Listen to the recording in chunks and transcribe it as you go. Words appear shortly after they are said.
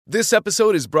This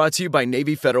episode is brought to you by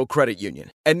Navy Federal Credit Union.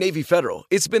 At Navy Federal,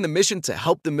 it's been the mission to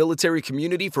help the military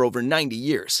community for over 90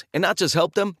 years. And not just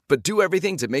help them, but do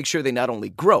everything to make sure they not only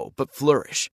grow, but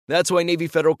flourish. That's why Navy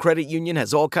Federal Credit Union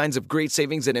has all kinds of great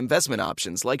savings and investment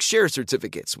options like share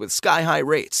certificates with sky-high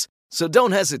rates. So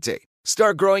don't hesitate.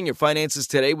 Start growing your finances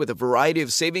today with a variety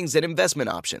of savings and investment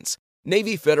options.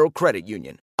 Navy Federal Credit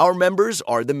Union. Our members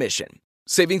are the mission.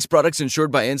 Savings products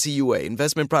insured by NCUA.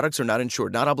 Investment products are not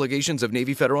insured, not obligations of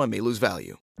Navy Federal and may lose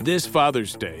value. This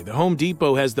Father's Day, the Home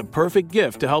Depot has the perfect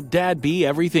gift to help Dad be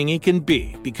everything he can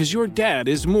be. Because your dad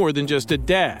is more than just a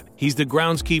dad. He's the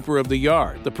groundskeeper of the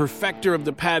yard, the perfecter of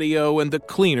the patio, and the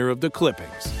cleaner of the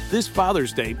clippings. This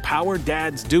Father's Day, power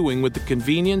Dad's doing with the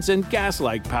convenience and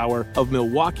gas-like power of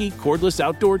Milwaukee cordless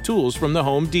outdoor tools from the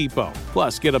Home Depot.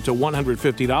 Plus, get up to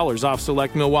 $150 off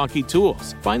select Milwaukee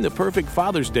tools. Find the perfect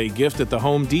Father's Day gift at the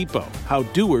Home Depot. How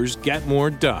doers get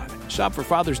more done. Shop for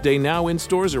Father's Day now in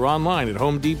stores or online at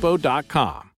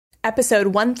homedepot.com. Episode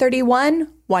 131,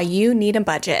 Why You Need a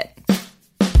Budget.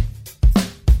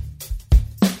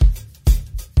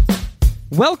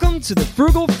 Welcome to the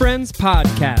Frugal Friends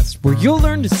Podcast, where you'll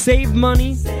learn to save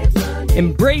money,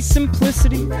 embrace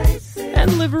simplicity,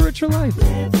 and live a richer life.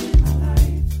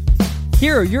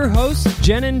 Here are your hosts,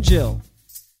 Jen and Jill.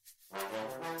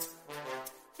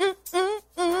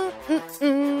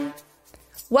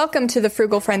 Welcome to the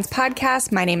Frugal Friends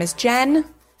Podcast. My name is Jen.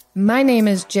 My name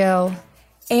is Jill.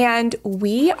 And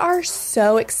we are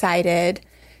so excited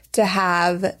to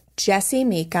have Jesse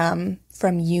Meekum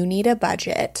from You Need a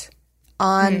Budget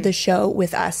on the show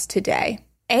with us today.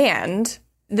 And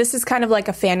this is kind of like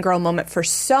a fangirl moment for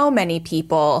so many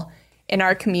people in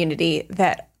our community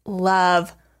that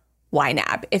love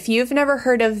YNAB. If you've never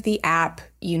heard of the app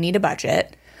You Need a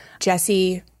Budget,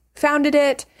 Jesse founded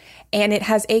it, and it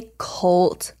has a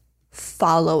cult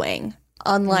following,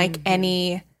 unlike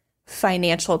any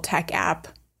financial tech app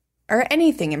or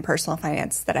anything in personal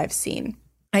finance that I've seen.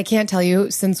 I can't tell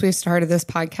you, since we've started this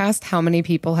podcast, how many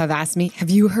people have asked me, have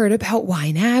you heard about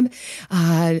YNAB?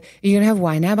 You're going to have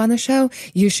YNAB on the show?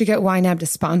 You should get YNAB to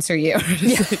sponsor you.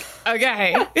 Like,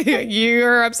 okay,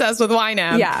 you're obsessed with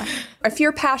YNAB. Yeah. If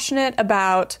you're passionate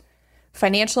about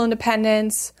financial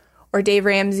independence or Dave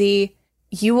Ramsey,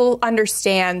 you will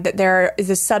understand that there is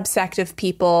a subsect of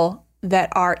people that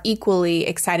are equally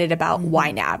excited about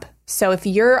YNAB. So if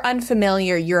you're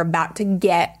unfamiliar, you're about to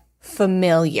get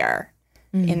familiar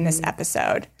in this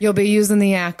episode. You'll be using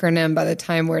the acronym by the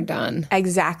time we're done.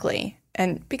 Exactly.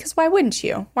 And because why wouldn't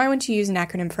you? Why wouldn't you use an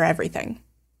acronym for everything?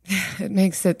 It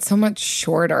makes it so much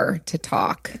shorter to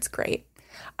talk. It's great.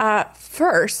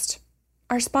 First,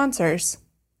 our sponsors.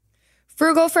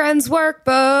 Frugal Friends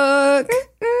Workbook.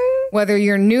 Whether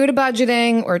you're new to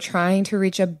budgeting or trying to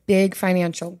reach a big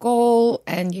financial goal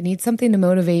and you need something to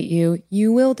motivate you,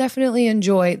 you will definitely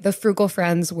enjoy the Frugal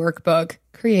Friends Workbook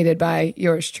created by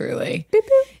yours truly. Boop,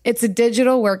 boop. It's a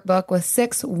digital workbook with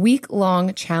 6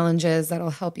 week-long challenges that'll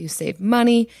help you save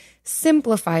money,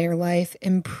 simplify your life,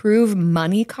 improve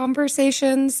money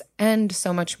conversations, and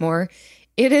so much more.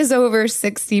 It is over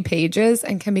 60 pages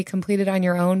and can be completed on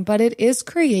your own, but it is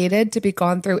created to be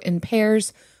gone through in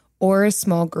pairs or a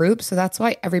small group. So that's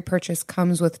why every purchase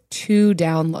comes with 2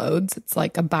 downloads. It's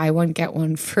like a buy one, get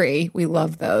one free. We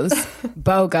love those.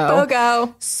 BOGO.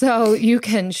 BOGO. So you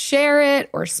can share it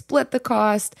or split the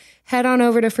cost. Head on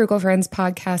over to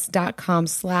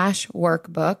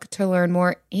frugalfriendspodcast.com/workbook to learn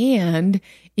more and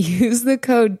use the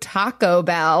code Taco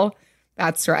Bell.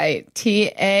 That's right.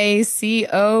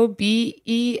 TACOBELL,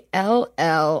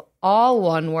 all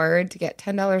one word, to get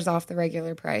 $10 off the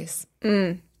regular price.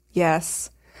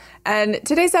 Yes. And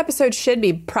today's episode should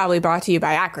be probably brought to you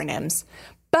by acronyms,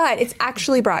 but it's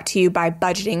actually brought to you by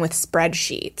budgeting with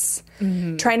spreadsheets.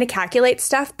 Trying to calculate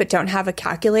stuff but don't have a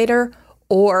calculator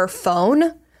or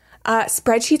phone?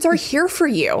 Spreadsheets are here for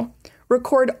you.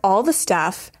 Record all the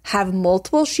stuff, have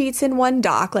multiple sheets in one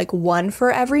doc, like one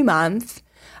for every month,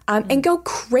 and go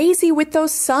crazy with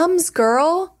those sums,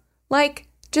 girl. Like,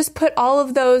 just put all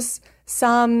of those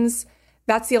sums.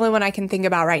 That's the only one I can think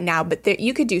about right now, but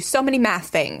you could do so many math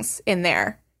things in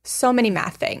there. So many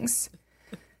math things.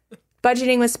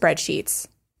 Budgeting with spreadsheets.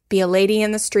 Be a lady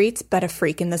in the streets, but a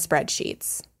freak in the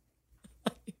spreadsheets.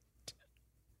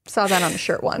 Saw that on a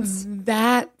shirt once.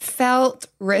 That felt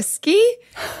risky.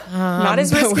 Not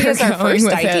as risky as our first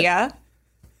idea.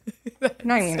 I'm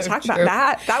not even going to talk about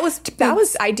that. That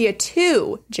was idea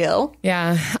 2, Jill.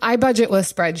 Yeah, I budget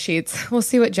with spreadsheets. We'll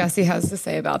see what Jesse has to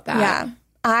say about that. Yeah.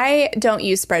 I don't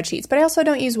use spreadsheets, but I also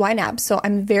don't use YNAB, so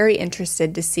I'm very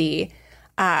interested to see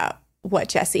what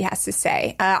Jesse has to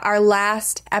say. Our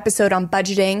last episode on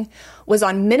budgeting was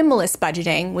on minimalist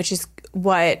budgeting, which is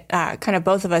what kind of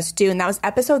both of us do, and that was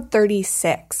episode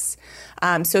 36.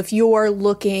 So if you're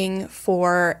looking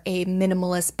for a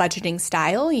minimalist budgeting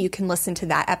style, you can listen to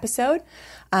that episode.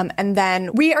 And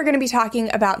then we are going to be talking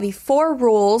about the 4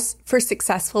 rules for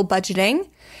successful budgeting.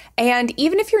 And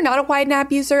even if you're not a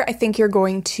YNAB user, I think you're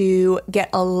going to get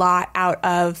a lot out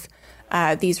of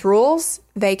these rules.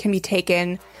 They can be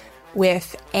taken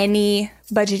with any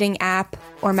budgeting app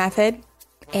or method,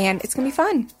 and it's going to be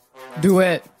fun. Do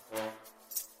it.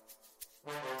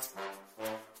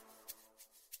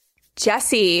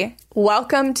 Jesse,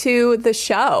 welcome to the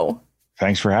show.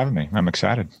 Thanks for having me. I'm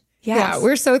excited. Yes. Yeah,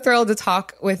 we're so thrilled to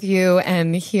talk with you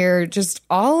and hear just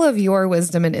all of your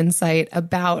wisdom and insight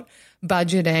about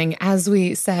budgeting. As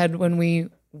we said when we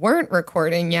weren't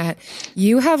recording yet,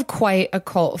 you have quite a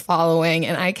cult following.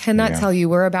 And I cannot tell you,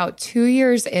 we're about 2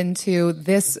 years into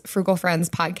this Frugal Friends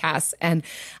podcast. And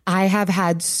I have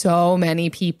had so many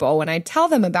people, when I tell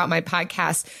them about my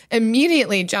podcast,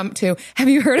 immediately jump to, have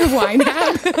you heard of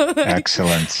YNAB?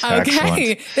 Excellent.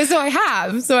 Okay. Excellent. So I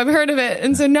have. So I've heard of it.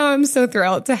 And so now I'm so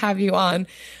thrilled to have you on.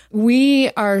 We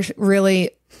are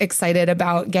really excited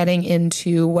about getting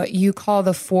into what you call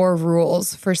the 4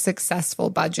 rules for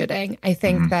successful budgeting. I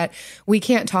think that we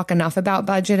can't talk enough about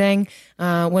budgeting.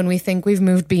 When we think we've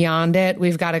moved beyond it,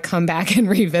 we've got to come back and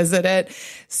revisit it.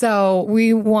 So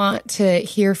we want to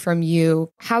hear from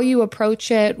you, how you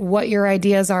approach it, what your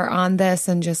ideas are on this,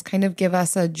 and just kind of give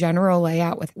us a general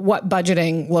layout with what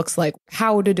budgeting looks like,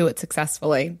 how to do it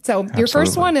successfully. So your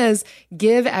first one is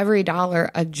give every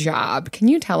dollar a job. Can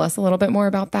you tell us a little bit more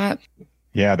about that?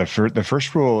 Yeah, the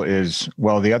first rule is,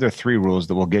 well, the other 3 rules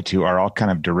that we'll get to are all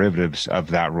kind of derivatives of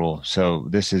that rule. So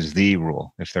this is the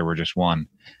rule, if there were just one.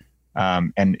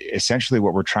 And essentially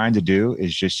what we're trying to do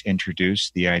is just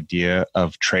introduce the idea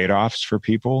of trade-offs for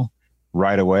people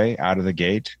right away out of the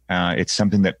gate. It's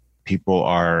something that people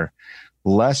are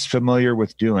less familiar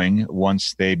with doing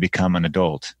once they become an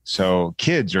adult. So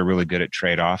kids are really good at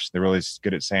trade-offs. They're really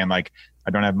good at saying, like, I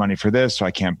don't have money for this, so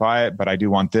I can't buy it, but I do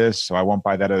want this, so I won't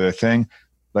buy that other thing.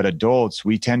 But adults,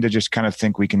 we tend to just kind of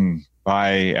think we can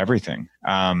buy everything.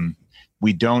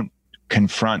 We don't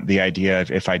confront the idea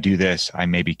of, if I do this, I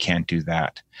maybe can't do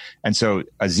that. And so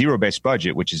a zero-based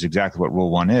budget, which is exactly what rule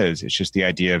 1 is, it's just the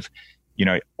idea of,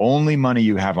 only money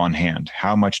you have on hand.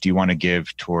 How much do you want to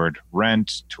give toward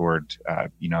rent, toward,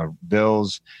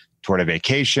 bills, toward a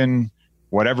vacation,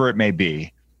 whatever it may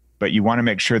be. But you want to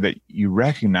make sure that you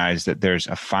recognize that there's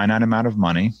a finite amount of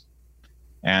money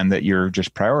and that you're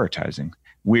just prioritizing.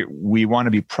 We want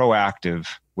to be proactive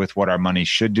with what our money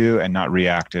should do and not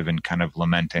reactive and kind of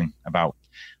lamenting about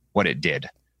what it did.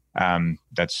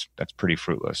 That's pretty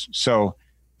fruitless. So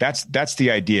that's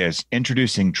the idea, is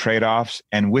introducing trade-offs,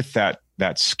 and with that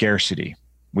scarcity.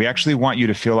 We actually want you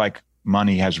to feel like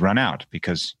money has run out,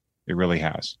 because it really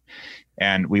has.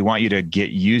 And we want you to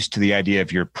get used to the idea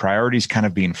of your priorities kind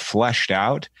of being fleshed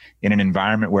out in an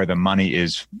environment where the money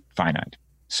is finite.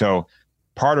 So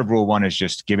part of rule 1 is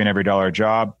just giving every dollar a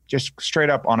job, just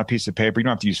straight up on a piece of paper. You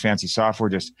don't have to use fancy software.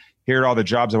 Just, here are all the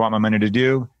jobs I want my money to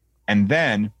do. And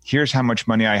then here's how much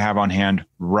money I have on hand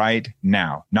right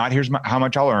now. Not here's how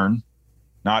much I'll earn,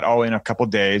 not in a couple of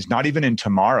days, not even in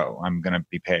tomorrow I'm going to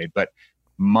be paid, but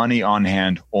money on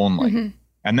hand only. Mm-hmm.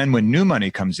 And then when new money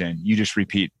comes in, you just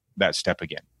repeat that step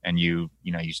again. And you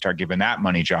start giving that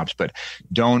money jobs, but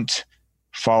don't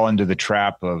fall into the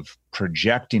trap of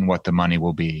projecting what the money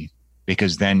will be,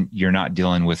 because then you're not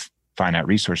dealing with finite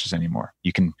resources anymore.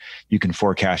 You can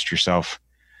forecast yourself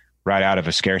right out of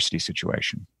a scarcity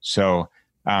situation. So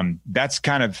that's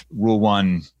kind of rule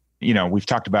 1. We've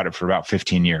talked about it for about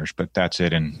 15 years, but that's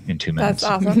it in 2 minutes.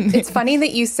 That's awesome. It's funny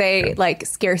that you say like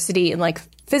scarcity and like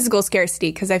physical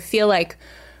scarcity, because I feel like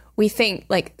we think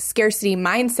like scarcity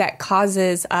mindset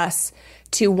causes us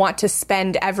to want to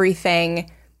spend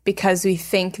everything because we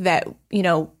think that,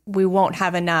 we won't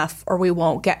have enough or we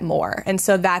won't get more. And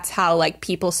so that's how like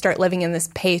people start living in this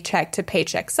paycheck to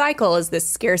paycheck cycle, is this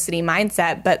scarcity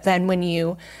mindset. But then when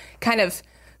you kind of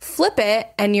flip it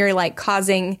and you're like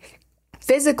causing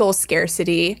physical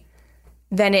scarcity,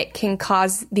 then it can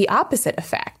cause the opposite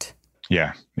effect.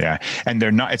 Yeah. Yeah. And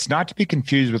it's not to be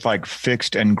confused with like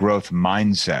fixed and growth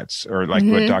mindsets, or like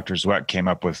what Dr. Zweck came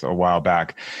up with a while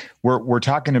back. We're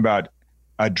talking about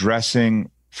addressing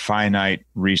finite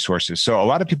resources. So a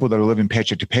lot of people that are living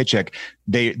paycheck to paycheck,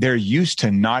 they're used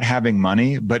to not having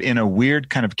money, but in a weird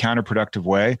kind of counterproductive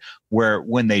way, where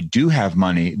when they do have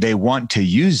money, they want to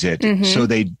use it. So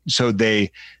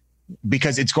they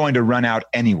because it's going to run out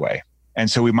anyway. And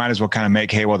so we might as well kind of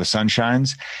make hay while the sun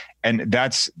shines. And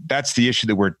that's the issue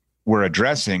that we're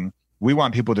addressing. We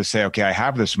want people to say, okay, I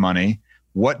have this money.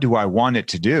 What do I want it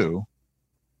to do?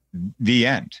 The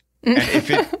end. And if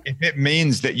it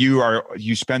means that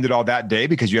you spend it all that day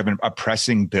because you have a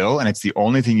pressing bill and it's the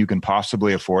only thing you can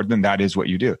possibly afford, then that is what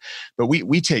you do. But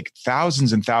we take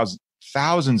thousands and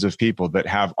thousands of people that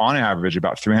have on average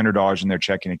about $300 in their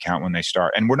checking account when they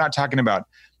start. And we're not talking about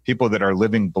people that are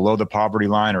living below the poverty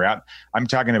line or out. I'm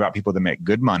talking about people that make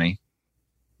good money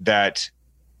that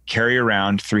carry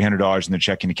around $300 in their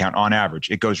checking account on average.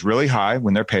 It goes really high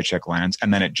when their paycheck lands,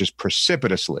 and then it just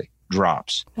precipitously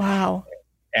drops. Wow.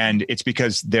 And it's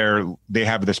because they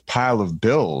have this pile of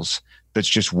bills that's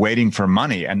just waiting for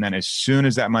money. And then as soon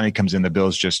as that money comes in, the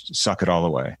bills just suck it all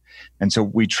away. And so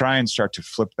we try and start to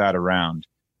flip that around.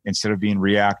 Instead of being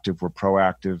reactive, we're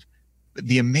proactive. But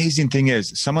the amazing thing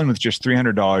is, someone with just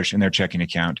 $300 in their checking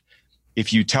account,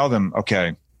 if you tell them,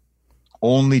 okay,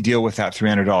 only deal with that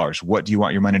 $300, what do you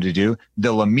want your money to do?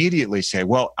 They'll immediately say,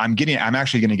 well, I'm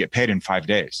actually going to get paid in 5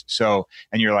 days. So,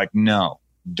 and you're like, no,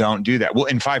 don't do that. Well,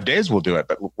 in 5 days we'll do it,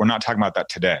 but we're not talking about that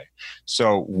today.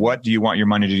 So what do you want your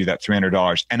money to do, that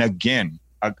 $300? And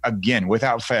again,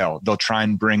 without fail, they'll try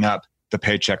and bring up the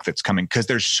paycheck that's coming because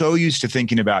they're so used to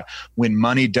thinking about when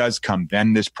money does come,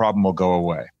 then this problem will go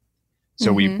away.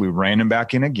 So we rein them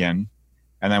back in again.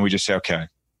 And then we just say, okay,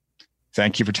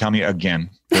 thank you for telling me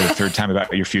again for the third time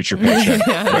about your future paycheck.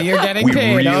 You're getting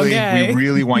paid. We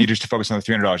really want you just to focus on the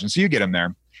 $300. And so you get them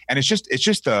there. And it's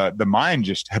just the mind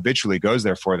just habitually goes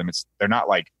there for them. They're not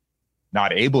like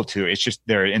not able to, it's just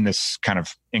they're in this kind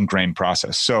of ingrained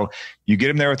process. So you get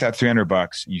them there with that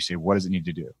 $300 and you say, what does it need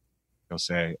to do? They'll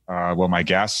say, well, my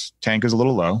gas tank is a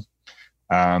little low.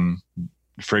 The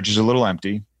fridge is a little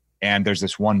empty. And there's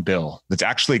this one bill that's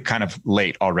actually kind of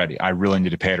late already. I really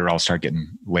need to pay it or I'll start getting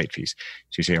late fees.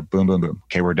 So you say, boom, boom, boom.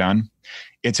 Okay, we're done.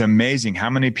 It's amazing how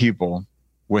many people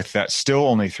with that still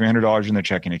only $300 in their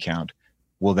checking account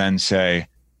will then say,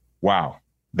 wow,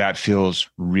 that feels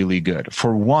really good.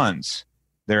 For once,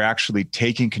 they're actually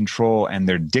taking control and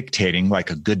they're dictating like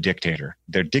a good dictator.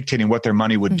 They're dictating what their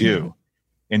money would do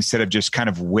instead of just kind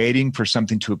of waiting for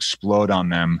something to explode on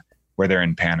them where they're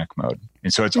in panic mode.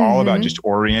 And so it's all about just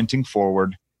orienting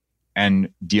forward and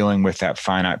dealing with that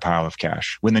finite pile of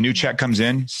cash. When the new check comes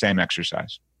in, same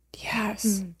exercise.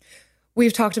 Yes.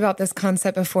 We've talked about this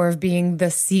concept before of being the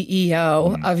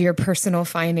CEO of your personal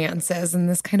finances. And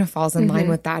this kind of falls in line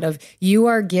with that of you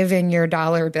are giving your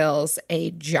dollar bills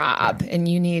a job and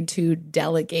you need to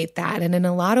delegate that. And in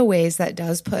a lot of ways, that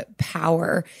does put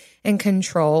power and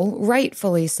control,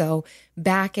 rightfully so,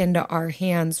 back into our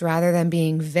hands rather than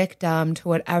being victim to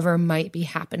whatever might be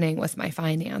happening with my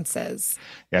finances.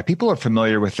 Yeah, people are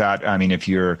familiar with that. I mean, if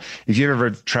you've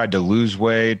ever tried to lose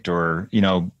weight or,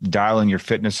 dial in your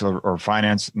fitness or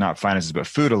not finances, but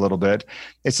food a little bit,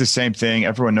 it's the same thing.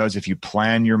 Everyone knows if you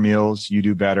plan your meals, you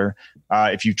do better.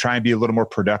 If you try and be a little more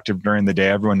productive during the day,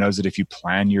 everyone knows that if you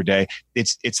plan your day,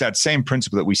 it's that same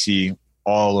principle that we see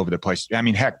all over the place. I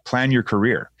mean, heck, plan your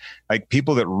career. Like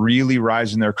people that really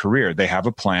rise in their career, they have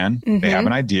a plan, they have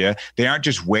an idea. They aren't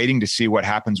just waiting to see what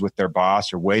happens with their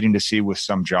boss or waiting to see with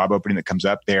some job opening that comes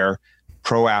up. They're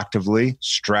proactively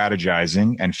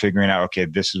strategizing and figuring out, okay,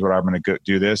 this is what I'm going to go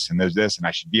do this and there's this, and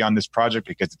I should be on this project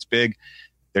because it's big.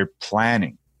 They're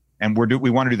planning. And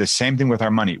we want to do the same thing with our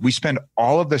money. We spend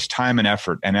all of this time and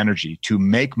effort and energy to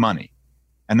make money.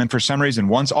 And then for some reason,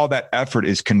 once all that effort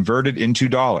is converted into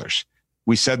dollars,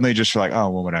 we suddenly just are like,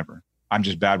 oh, well, whatever. I'm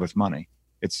just bad with money.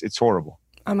 It's horrible.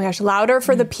 Oh my gosh, louder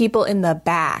for the people in the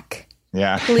back.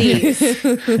 Yeah. Please.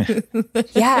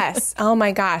 Yes. Oh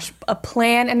my gosh. A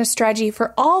plan and a strategy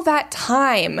for all that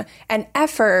time and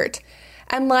effort.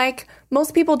 And like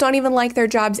most people don't even like their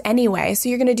jobs anyway. So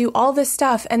you're going to do all this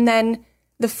stuff and then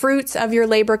the fruits of your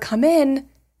labor come in.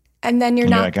 And then you're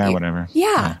not like, whatever.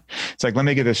 Yeah. It's like, let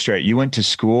me get this straight. You went to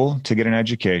school to get an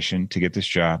education, to get this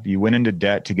job. You went into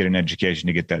debt to get an education,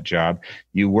 to get that job.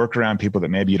 You work around people that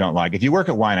maybe you don't like. If you work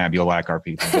at YNAB, you'll like our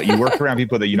people. But you work around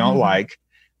people that you don't like.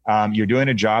 You're doing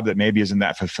a job that maybe isn't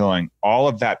that fulfilling. All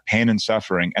of that pain and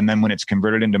suffering. And then when it's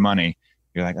converted into money,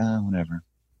 you're like, oh, whatever.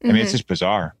 I mean, it's just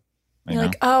bizarre. You're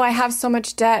like, oh, I have so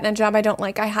much debt and a job I don't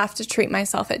like. I have to treat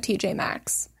myself at TJ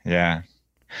Maxx. Yeah.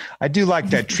 I do like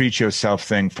that treat yourself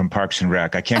thing from Parks and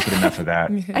Rec. I can't get enough of that.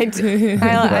 I do.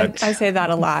 I say that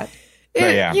a lot.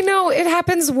 It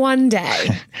happens one day.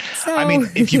 So. I mean,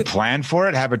 if you plan for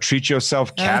it, have a treat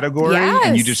yourself category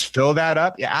and you just fill that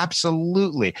up. Yeah,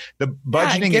 absolutely. The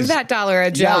budgeting give that dollar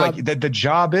a job. Yeah, the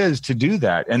job is to do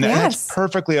that. And that's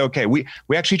perfectly okay. We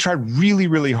actually tried really,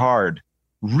 really hard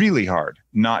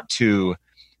not to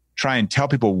try and tell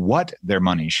people what their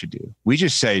money should do. We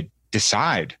just say,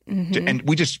 decide. And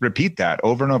we just repeat that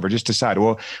over and over. Just decide,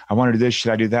 well, I want to do this.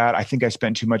 Should I do that? I think I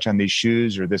spent too much on these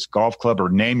shoes or this golf club, or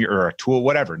or a tool,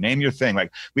 whatever. Name your thing.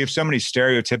 Like, we have so many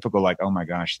stereotypical, like, oh my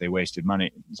gosh, they wasted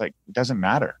money. It's like, it doesn't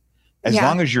matter. As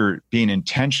long as you're being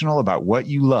intentional about what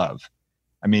you love,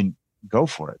 I mean, go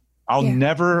for it. I'll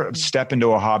never step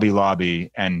into a Hobby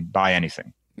Lobby and buy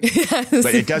anything. Yes.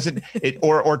 But it doesn't,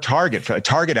 or Target.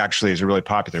 Target actually is a really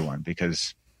popular one,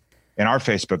 because in our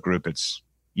Facebook group,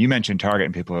 you mentioned Target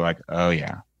and people are like, oh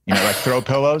yeah. You know, like throw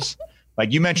pillows.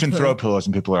 Like, you mentioned throw pillows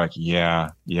and people are like, yeah,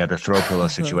 the throw pillow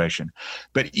situation.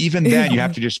 But even then you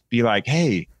have to just be like,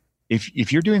 hey,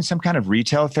 if you're doing some kind of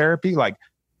retail therapy, like,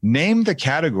 name the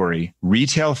category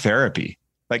retail therapy.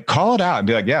 Like, call it out and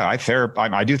be like, yeah,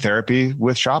 I do therapy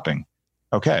with shopping.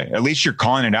 Okay. At least you're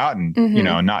calling it out and, you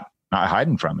know, not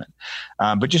hiding from it.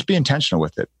 But just be intentional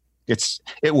with it.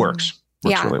 It works.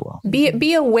 Works really well.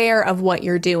 Be aware of what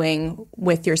you're doing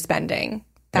with your spending.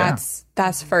 That's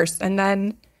first. And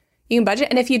then you can budget.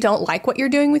 And if you don't like what you're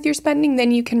doing with your spending,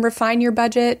 then you can refine your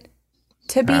budget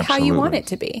to be how you want it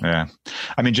to be. Yeah.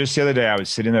 I mean, just the other day I was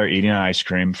sitting there eating an ice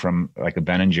cream from like a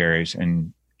Ben and Jerry's,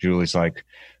 and Julie's like,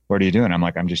 what are you doing? I'm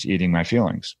like, I'm just eating my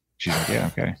feelings. She's like, yeah,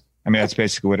 okay. I mean, that's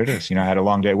basically what it is. You know, I had a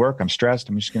long day at work. I'm stressed.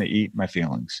 I'm just going to eat my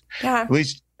feelings. Yeah. At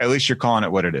least you're calling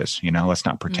it what it is. You know, let's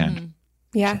not pretend.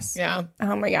 Yes. Yeah.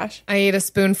 Oh my gosh. I ate a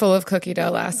spoonful of cookie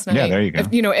dough last night. Yeah, there you go.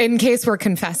 You know, in case we're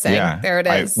confessing. Yeah. There it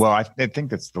is. I think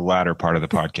that's the latter part of the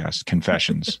podcast,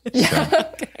 confessions.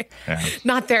 Okay. Yeah.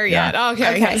 Not there yet.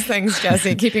 Okay. Yes, thanks,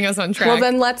 Jesse. Keeping us on track. Well,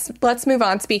 then let's move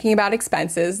on. Speaking about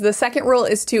expenses, the second rule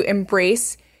is to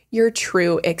embrace your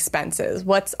true expenses.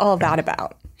 What's all that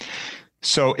about?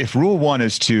 So if rule one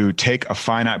is to take a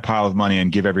finite pile of money and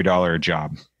give every dollar a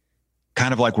job,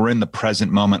 kind of like we're in the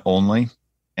present moment only,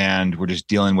 and we're just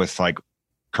dealing with like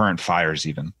current fires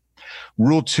even.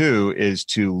 Rule two is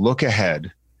to look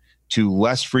ahead to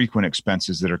less frequent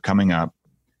expenses that are coming up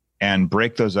and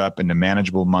break those up into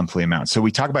manageable monthly amounts. So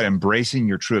we talk about embracing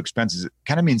your true expenses. It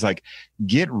kind of means like,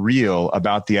 get real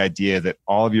about the idea that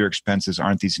all of your expenses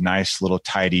aren't these nice little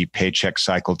tidy paycheck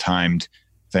cycle timed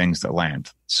things that land.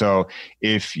 So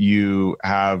if you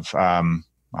have,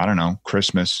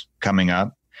 Christmas coming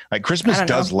up, like Christmas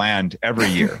does land every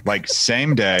year, like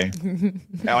same day,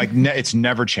 like it's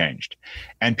never changed.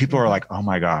 And people are like, oh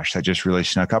my gosh, that just really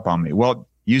snuck up on me. Well,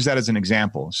 use that as an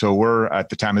example. So we're at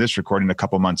the time of this recording, a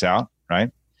couple months out,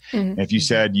 right? Mm-hmm. If you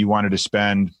said you wanted to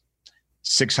spend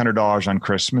 $600 on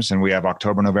Christmas and we have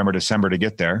October, November, December to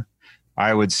get there,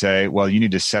 I would say, well, you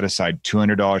need to set aside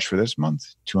 $200 for this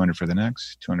month, $200 for the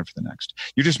next, $200 for the next.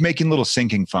 You're just making little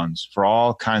sinking funds for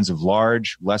all kinds of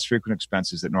large, less frequent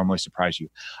expenses that normally surprise you.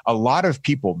 A lot of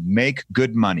people make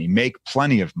good money, make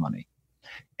plenty of money,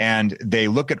 and they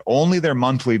look at only their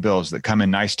monthly bills that come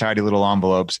in nice, tidy little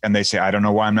envelopes, and they say, I don't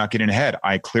know why I'm not getting ahead.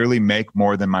 I clearly make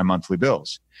more than my monthly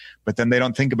bills. But then they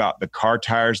don't think about the car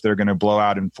tires that are going to blow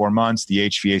out in 4 months, the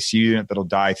HVAC unit that'll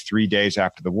die 3 days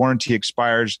after the warranty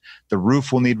expires, the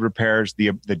roof will need repairs,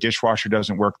 the dishwasher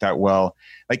doesn't work that well.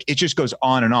 Like, it just goes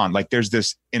on and on. Like, there's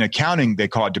this, in accounting, they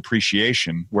call it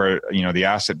depreciation, where, you know, the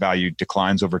asset value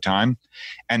declines over time.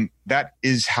 And that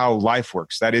is how life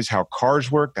works. That is how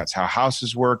cars work. That's how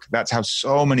houses work. That's how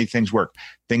so many things work.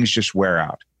 Things just wear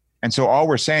out. And so all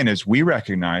we're saying is we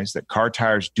recognize that car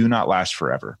tires do not last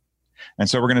forever. And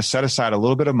so we're going to set aside a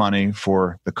little bit of money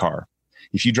for the car.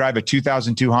 If you drive a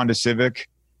 2002 Honda Civic,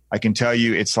 I can tell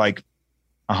you it's like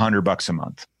 $100 a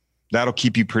month. That'll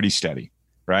keep you pretty steady,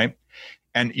 right?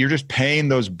 And you're just paying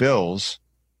those bills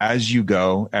as you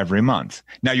go every month.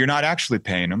 Now, you're not actually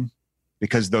paying them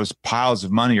because those piles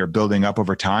of money are building up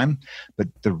over time. But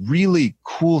the really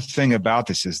cool thing about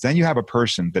this is then you have a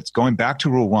person that's going back to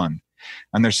rule one,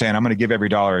 and they're saying, I'm going to give every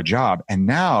dollar a job. And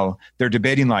now they're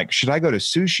debating, like, should I go to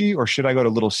sushi or should I go to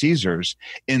Little Caesars,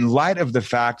 in light of the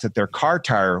fact that their car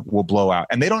tire will blow out.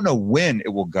 And they don't know when it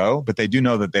will go, but they do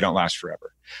know that they don't last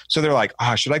forever. So they're like,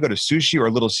 should I go to sushi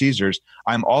or Little Caesars?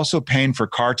 I'm also paying for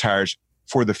car tires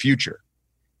for the future.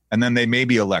 And then they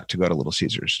maybe elect to go to Little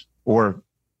Caesars, or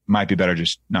might be better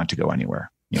just not to go anywhere.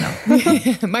 You know,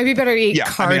 it might be better to eat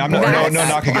cardboard. I mean, I'm no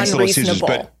knock against Little Caesars,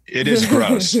 but it is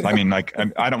gross. I mean, like,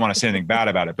 I don't want to say anything bad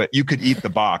about it, but you could eat the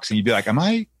box and you'd be like,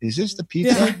 is this the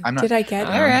pizza? Yeah. I'm not, did I get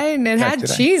it? All right. And it had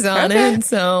cheese on it.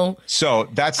 So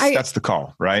that's the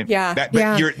call, right? Yeah.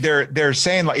 They're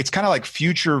saying, like, it's kind of like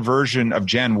future version of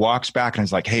Jen walks back and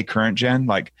is like, hey, current Jen,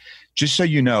 like, just so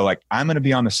you know, like, I'm going to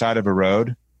be on the side of a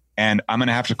road and I'm going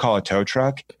to have to call a tow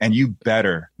truck, and you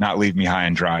better not leave me high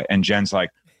and dry. And Jen's like,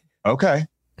 okay.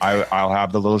 I'll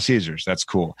have the Little Caesars. That's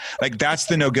cool. Like that's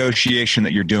the negotiation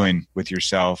that you're doing with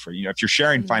yourself, or if you're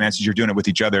sharing finances, you're doing it with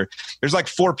each other. There's like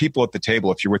 4 people at the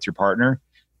table if you're with your partner.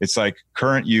 It's like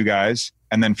current you guys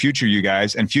and then future you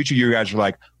guys, and future you guys are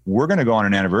like, we're going to go on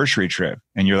an anniversary trip,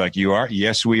 and you're like, you are?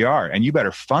 Yes, we are, and you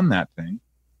better fund that thing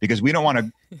because we don't want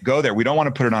to go there. We don't want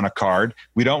to put it on a card.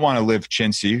 We don't want to live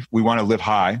chintzy. We want to live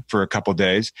high for a couple of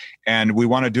days, and we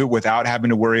want to do it without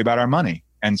having to worry about our money.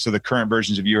 And so the current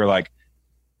versions of you are like,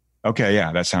 okay,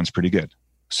 yeah, that sounds pretty good.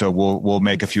 So we'll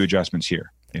make a few adjustments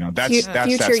here. That's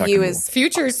future you is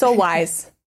future so wise.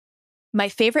 My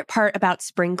favorite part about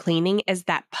spring cleaning is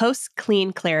that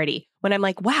post-clean clarity. When I'm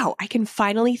like, wow, I can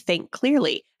finally think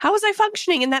clearly. How was I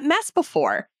functioning in that mess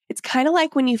before? It's kind of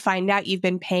like when you find out you've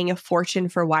been paying a fortune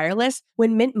for wireless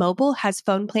when Mint Mobile has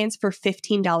phone plans for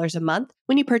 $15 a month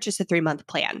when you purchase a 3-month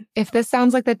plan. If this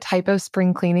sounds like the type of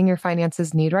spring cleaning your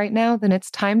finances need right now, then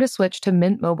it's time to switch to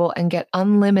Mint Mobile and get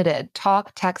unlimited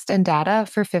talk, text, and data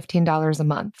for $15 a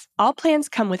month. All plans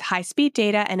come with high-speed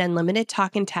data and unlimited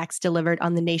talk and text delivered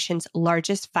on the nation's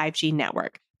largest 5G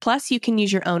network. Plus, you can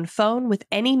use your own phone with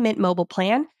any Mint Mobile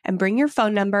plan and bring your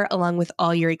phone number along with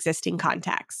all your existing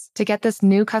contacts. To get this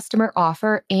new customer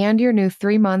offer and your new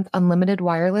 3-month unlimited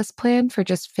wireless plan for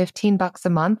just $15 a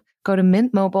month, go to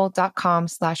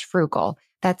mintmobile.com/frugal.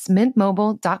 That's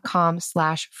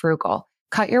mintmobile.com/frugal.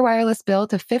 Cut your wireless bill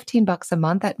to $15 a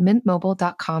month at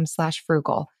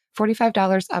mintmobile.com/frugal.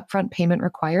 $45 upfront payment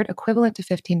required, equivalent to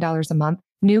 $15 a month.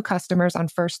 New customers on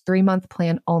first 3-month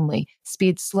plan only.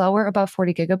 Speed slower above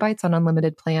 40 gigabytes on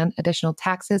unlimited plan. Additional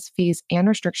taxes, fees, and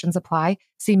restrictions apply.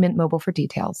 See Mint Mobile for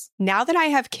details. Now that I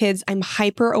have kids, I'm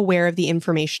hyper aware of the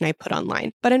information I put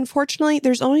online. But unfortunately,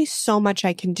 there's only so much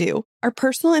I can do. Our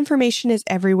personal information is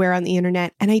everywhere on the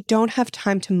internet, and I don't have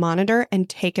time to monitor and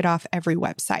take it off every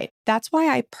website. That's why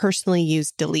I personally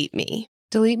use Delete Me.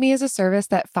 Delete Me is a service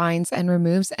that finds and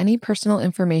removes any personal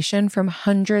information from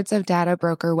hundreds of data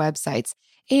broker websites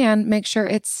and make sure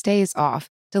it stays off.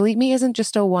 Delete Me isn't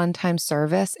just a one-time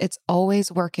service. It's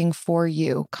always working for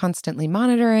you, constantly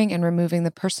monitoring and removing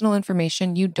the personal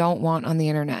information you don't want on the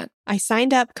internet. I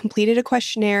signed up, completed a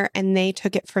questionnaire, and they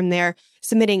took it from there,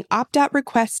 submitting opt-out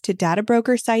requests to data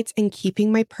broker sites and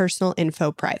keeping my personal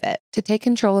info private. To take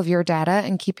control of your data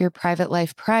and keep your private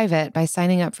life private by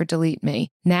signing up for Delete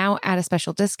Me. Now, at a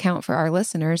special discount for our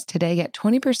listeners, today get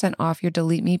 20% off your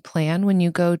Delete Me plan when you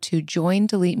go to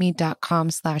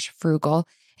joindeleteme.com/frugal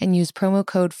and use promo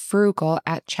code FRUGAL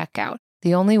at checkout.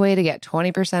 The only way to get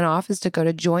 20% off is to go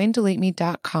to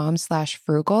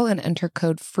joindeleteme.com/frugal and enter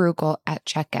code FRUGAL at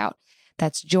checkout.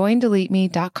 That's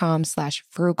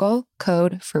joindeleteme.com/frugal,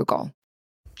 code FRUGAL.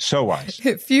 So wise.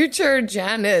 Future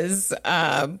Jen is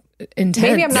intense.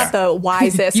 Maybe I'm not the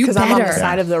wisest because I'm on the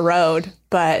side of the road,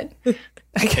 but...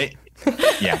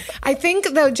 Yeah. I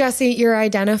think, though, Jesse, you're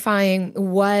identifying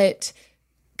what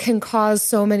can cause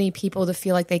so many people to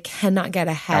feel like they cannot get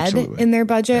ahead in their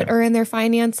budget or in their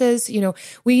finances.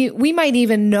 We might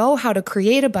even know how to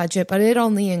create a budget, but it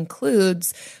only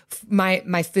includes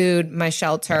my food, my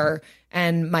shelter,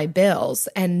 and my bills,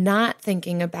 and not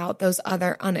thinking about those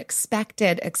other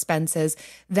unexpected expenses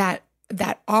that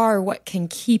are what can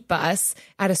keep us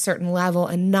at a certain level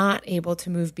and not able to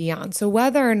move beyond. So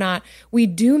whether or not we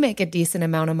do make a decent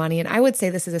amount of money, and I would say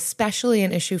this is especially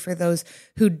an issue for those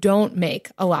who don't make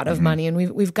a lot of money, and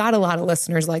we've got a lot of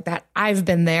listeners like that. I've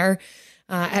been there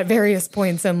at various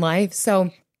points in life.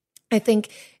 So I think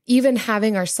even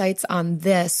having our sights on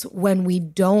this when we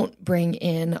don't bring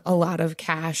in a lot of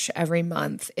cash every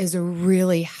month is a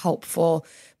really helpful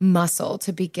muscle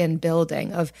to begin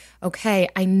building of, okay,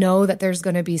 I know that there's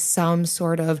going to be some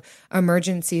sort of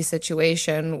emergency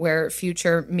situation where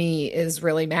future me is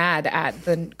really mad at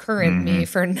the current me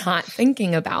for not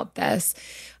thinking about this.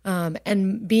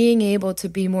 And being able to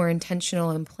be more intentional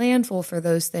and planful for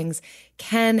those things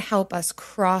can help us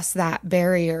cross that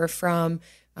barrier from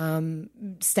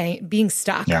being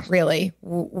stuck really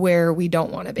where we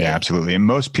don't want to be. Yeah, absolutely. And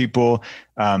most people,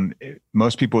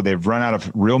 they've run out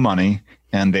of real money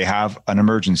and they have an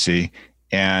emergency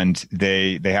and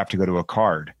they have to go to a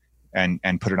card and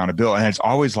put it on a bill. And it's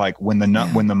always like when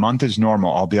the month is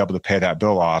normal, I'll be able to pay that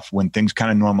bill off. When things kind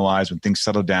of normalize, when things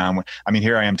settle down.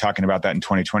 Here I am talking about that in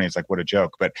 2020. It's like, what a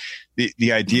joke. But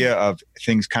the idea of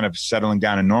things kind of settling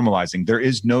down and normalizing, there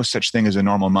is no such thing as a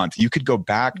normal month. You could go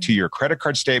back to your credit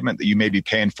card statement that you may be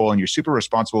paying full and you're super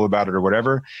responsible about it or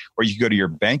whatever, or you could go to your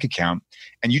bank account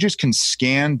and you just can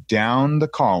scan down the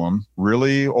column,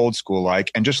 really old school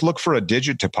like, and just look for a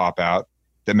digit to pop out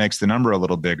that makes the number a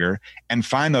little bigger and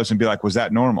find those and be like, was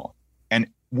that normal? And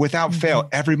without fail,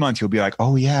 every month you'll be like,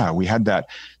 oh yeah, we had that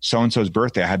so-and-so's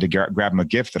birthday. I had to grab him a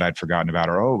gift that I'd forgotten about,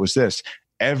 or, oh, it was this.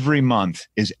 Every month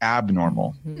is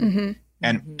abnormal.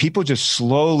 And people just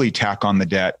slowly tack on the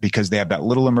debt because they have that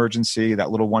little emergency, that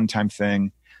little one-time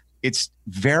thing. It's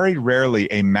very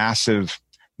rarely a massive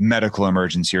medical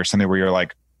emergency or something where you're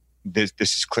like, this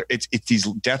is clear. It's these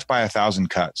death by 1,000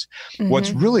 cuts.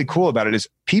 What's really cool about it is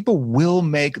people will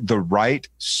make the right,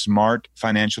 smart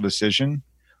financial decision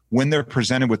when they're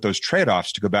presented with those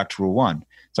trade-offs. To go back to rule 1,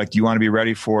 it's like, do you want to be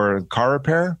ready for car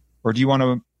repair, or do you want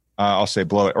to, I'll say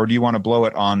blow it, or do you want to blow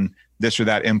it on this or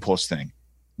that impulse thing?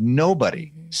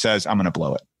 Nobody says, I'm going to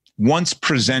blow it. Once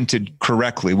presented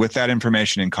correctly with that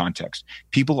information in context,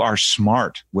 people are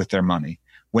smart with their money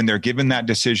when they're given that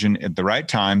decision at the right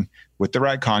time, with the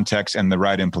right context and the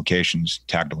right implications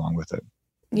tagged along with it.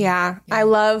 Yeah. I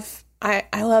love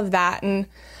that. And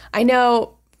I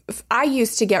know I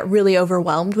used to get really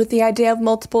overwhelmed with the idea of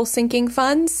multiple sinking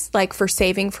funds, like for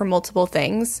saving for multiple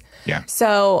things. Yeah.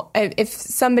 So if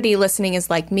somebody listening is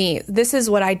like me, this is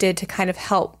what I did to kind of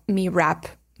help me wrap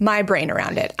my brain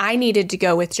around it. I needed to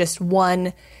go with just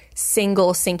one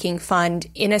single sinking fund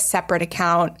in a separate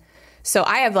account. So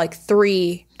I have like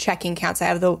 3 checking accounts. I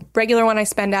have the regular one I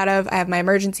spend out of, I have my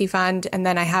emergency fund, and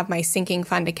then I have my sinking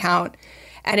fund account.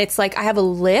 And it's like I have a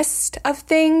list of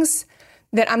things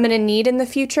that I'm going to need in the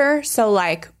future. So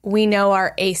like we know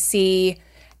our AC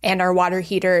and our water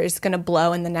heater is going to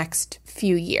blow in the next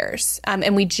few years.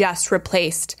 And we just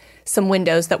replaced some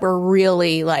windows that were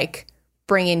really like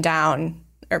bringing down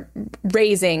or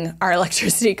raising our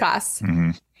electricity costs.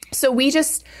 So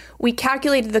we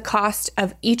calculated the cost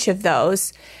of each of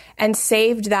those and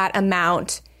saved that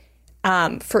amount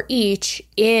for each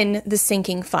in the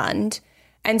sinking fund.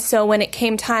 And so when it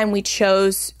came time, we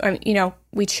chose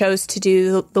to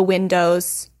do the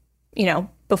windows,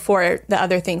 before the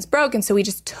other things broke. And so we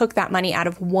just took that money out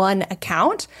of one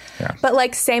account. Yeah. But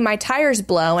like, say my tires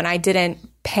blow and I didn't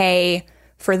pay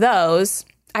for those,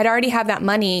 I'd already have that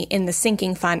money in the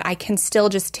sinking fund. I can still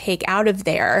just take out of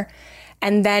there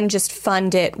and then just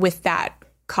fund it with that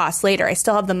cost later. I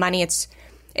still have the money. It's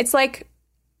like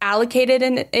allocated,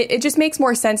 and it just makes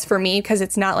more sense for me because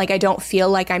it's not like I don't feel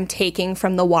like I'm taking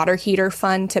from the water heater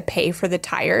fund to pay for the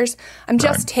tires. I'm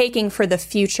just taking for the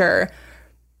future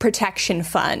protection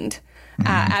fund,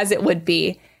 as it would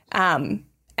be.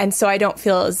 And so I don't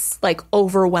feel as like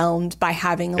overwhelmed by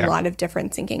having a lot of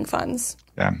different sinking funds.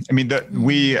 Yeah. I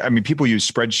mean, people use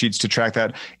spreadsheets to track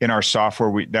that. In our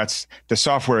software, the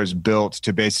software is built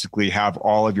to basically have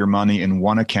all of your money in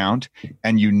one account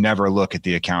and you never look at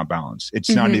the account balance. It's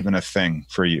not even a thing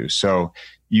for you. So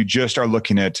you just are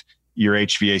looking at your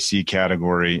HVAC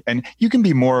category, and you can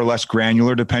be more or less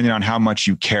granular depending on how much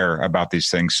you care about these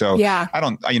things. So I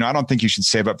don't think you should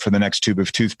save up for the next tube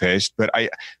of toothpaste, but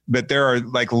there are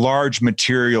like large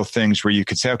material things where you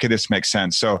could say, okay, this makes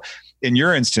sense. So in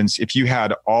your instance, if you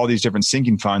had all these different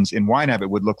sinking funds in YNAB, it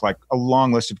would look like a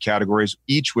long list of categories,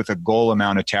 each with a goal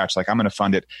amount attached. Like I'm going to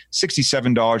fund it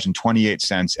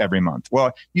 $67.28 every month.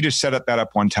 Well, you just set that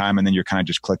up one time and then you're kind of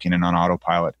just clicking in on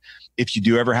autopilot. If you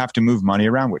do ever have to move money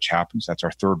around, which happens, that's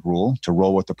our third rule, to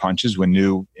roll with the punches when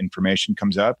new information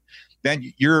comes up,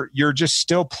 then you're just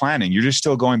still planning. You're just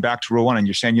still going back to rule 1 and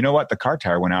you're saying, you know what, the car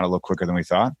tire went out a little quicker than we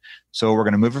thought. So we're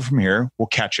going to move it from here. We'll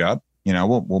catch up.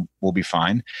 We'll be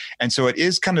fine. And so it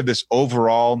is kind of this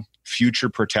overall future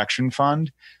protection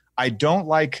fund. I don't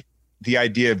like the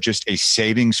idea of just a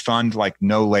savings fund, like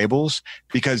no labels,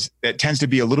 because it tends to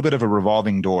be a little bit of a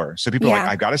revolving door. So people are like,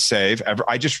 I got to save.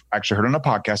 I just actually heard on a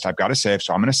podcast, I've got to save.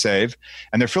 So I'm going to save.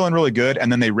 And they're feeling really good.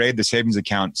 And then they raid the savings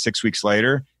account 6 weeks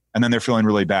later, and then they're feeling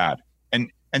really bad.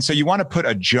 And so you want to put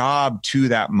a job to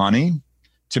that money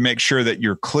to make sure that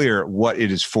you're clear what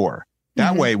it is for.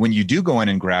 That way, when you do go in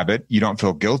and grab it, you don't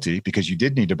feel guilty because you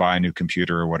did need to buy a new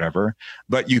computer or whatever.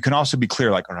 But you can also be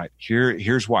clear, like, all right,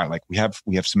 here's why. Like we have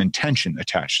some intention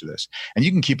attached to this, and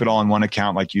you can keep it all in one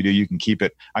account, like you do. You can keep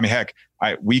it. I mean, heck,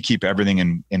 we keep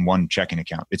everything in one checking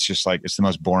account. It's just like it's the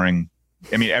most boring.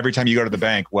 I mean, every time you go to the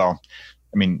bank,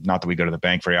 not that we go to the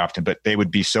bank very often, but they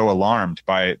would be so alarmed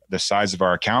by the size of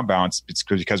our account balance. It's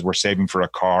because we're saving for a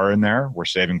car in there. We're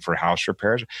saving for house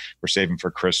repairs. We're saving for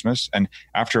Christmas. And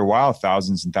after a while,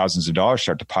 thousands and thousands of dollars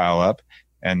start to pile up.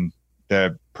 And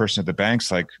the person at the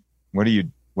bank's like, what are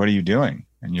you doing?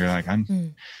 And you're like,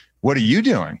 what are you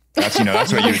doing? That's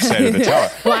what you would say to the teller.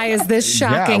 Why is this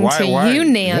shocking to you,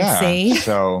 Nancy? Yeah.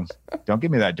 So don't give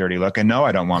me that dirty look. And no,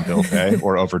 I don't want bill pay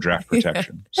or overdraft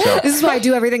protection. So this is why I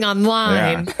do everything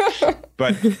online. Yeah.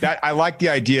 But I like the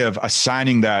idea of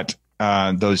assigning that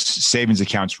those savings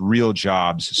accounts real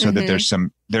jobs so that there's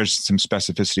some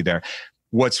specificity there.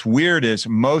 what's weird is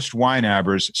most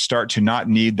YNABers start to not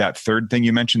need that third thing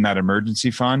you mentioned, that emergency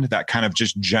fund, that kind of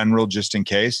just general, just in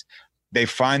case. They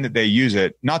find that they use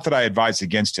it. Not that I advise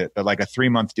against it, but like a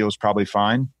 3-month deal is probably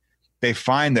fine. They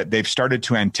find that they've started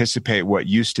to anticipate what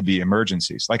used to be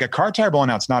emergencies. Like a car tire blown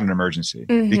out's not an emergency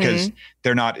because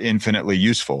they're not infinitely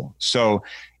useful. So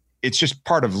it's just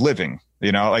part of living,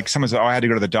 you know, like someone said, oh, I had to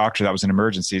go to the doctor. That was an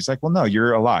emergency. It's like, well, no,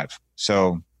 you're alive.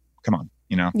 So come on,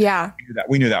 you know? Yeah.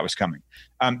 We knew that was coming.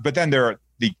 But then there are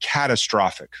the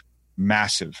catastrophic,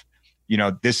 massive, you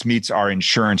know, this meets our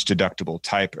insurance deductible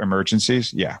type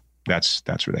emergencies. Yeah, that's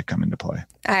where they come into play.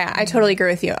 I totally agree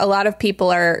with you. A lot of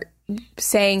people are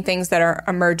saying things that are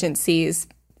emergencies,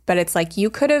 but it's like you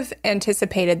could have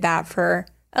anticipated that for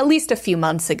at least a few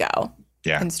months ago.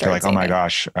 Yeah. They're like, oh my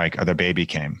gosh, like the baby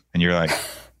came. And you're like,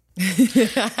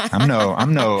 I'm no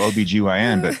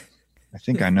OBGYN, but I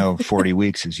think I know 40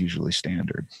 weeks is usually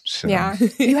standard. So yeah.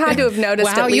 You had to have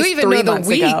noticed at least 3 months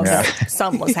ago that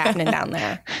something was happening down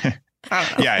there. I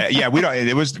don't know. Yeah. We don't,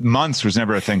 it was months was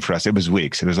never a thing for us. It was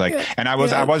weeks. It was like, and I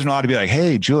wasn't allowed to be like,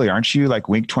 hey, Julie, aren't you like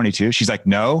week 22? She's like,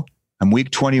 no, I'm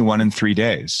week 21 in 3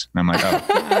 days. And I'm like,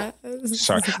 oh,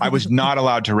 sorry. I was not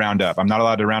allowed to round up. I'm not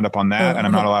allowed to round up on that. And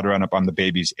I'm not allowed to round up on the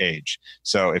baby's age.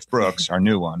 So if Brooks, our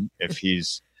new one, if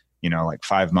he's, you know, like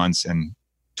 5 months and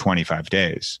 25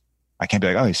 days, I can't be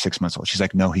like, oh, he's 6 months old. She's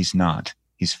like, no, he's not.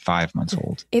 He's 5 months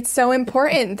old. It's so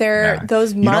important.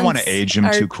 Those months. You don't want to age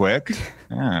them too quick.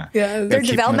 Yeah. Their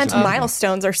developmental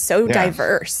milestones are so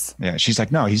diverse. Yeah. She's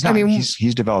like, no, he's not. I mean,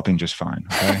 he's developing just fine.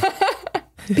 Okay?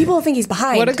 People think he's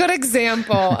behind. What a good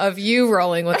example of you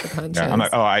rolling with the punches. Yeah, I'm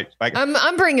like, oh,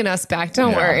 I'm bringing us back.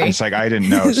 Don't worry. It's like I didn't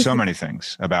know so many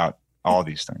things about all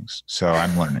these things, so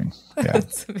I'm learning. Yeah.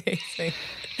 That's amazing.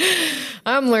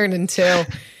 I'm learning too.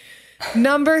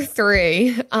 Number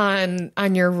 3 on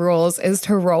your rules is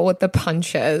to roll with the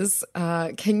punches.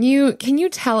 Can you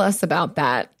tell us about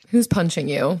that? Who's punching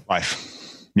you? Life.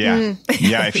 Yeah.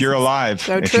 Yeah. If you're alive,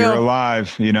 you're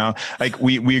alive, you know, like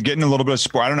we're getting a little bit of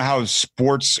sport. I don't know how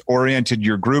sports oriented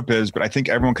your group is, but I think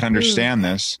everyone can understand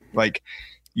this. Like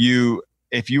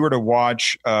if you were to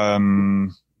watch,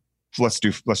 let's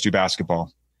do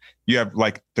basketball. You have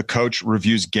like the coach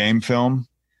reviews game film,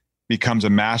 becomes a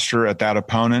master at that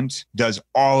opponent, does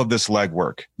all of this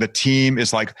legwork. The team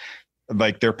is like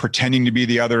they're pretending to be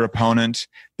the other opponent.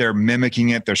 They're mimicking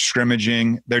it. They're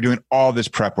scrimmaging. They're doing all this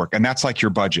prep work. And that's like your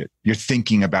budget. You're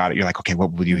thinking about it. You're like, okay,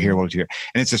 what will you hear? What will you hear?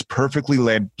 And it's this perfectly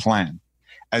laid plan.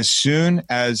 As soon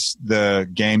as the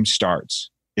game starts,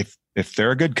 if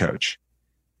they're a good coach,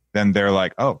 then they're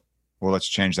like, oh, well, let's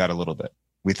change that a little bit.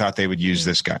 We thought they would use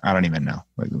this guy. I don't even know.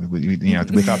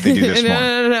 We thought they'd do this more.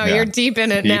 No. Yeah. You're deep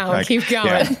in it now. Like, keep going.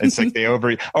 Yeah, it's like they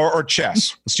or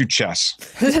chess. Let's do chess.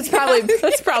 That's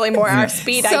probably more our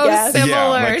speed, so I guess.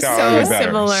 Similar, so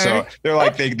similar. So they're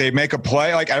like, they make a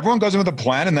play. Like everyone goes in with a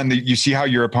plan, and then you see how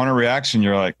your opponent reacts, and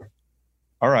you're like,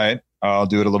 all right, I'll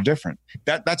do it a little different.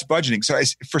 That's budgeting. So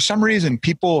for some reason,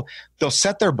 they'll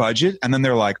set their budget and then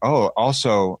they're like, oh,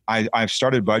 also I've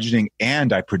started budgeting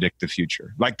and I predict the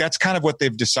future. Like that's kind of what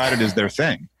they've decided is their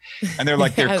thing. And they're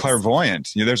like, they're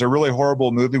clairvoyant. You know, there's a really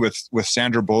horrible movie with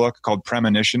Sandra Bullock called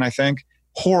Premonition, I think.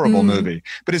 Horrible movie.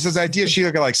 But it's this idea she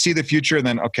could like see the future and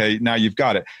then, okay, now you've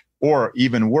got it. Or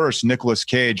even worse, Nicolas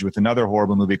Cage with another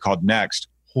horrible movie called Next.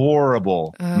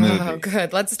 Horrible movie. Oh,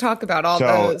 good. Let's talk about all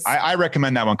those. I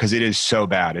recommend that one because it is so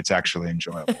bad. It's actually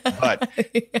enjoyable. But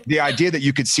the idea that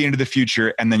you could see into the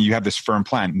future and then you have this firm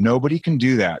plan, nobody can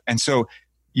do that. And so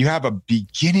you have a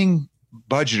beginning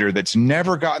budgeter that's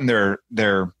never gotten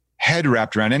their head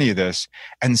wrapped around any of this.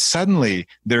 And suddenly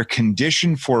their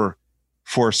condition for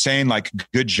saying like,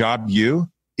 good job, you,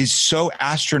 is so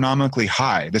astronomically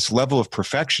high. This level of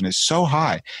perfection is so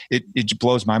high. It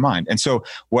blows my mind. And so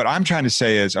what I'm trying to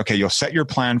say is, okay, you'll set your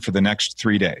plan for the next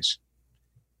 3 days.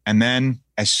 And then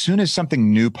as soon as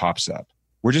something new pops up,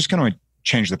 we're just going to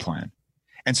change the plan.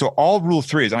 And so all rule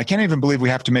 3 is, and I can't even believe we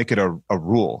have to make it a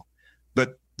rule,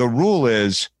 but the rule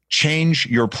is change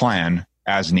your plan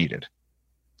as needed.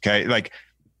 Okay. Like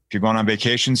if you're going on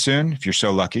vacation soon, if you're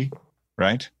so lucky,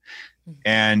 right?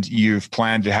 And you've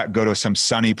planned to go to some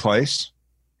sunny place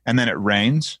and then it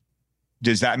rains.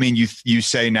 Does that mean you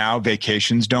say now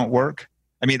vacations don't work?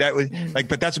 I mean, that would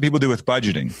but that's what people do with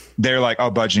budgeting. They're like, oh,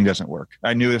 budgeting doesn't work.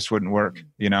 I knew this wouldn't work.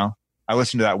 You know, I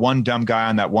listened to that one dumb guy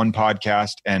on that one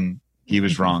podcast and he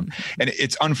was wrong. And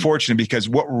it's unfortunate because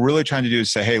what we're really trying to do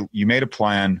is say, hey, you made a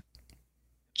plan,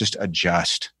 just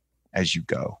adjust as you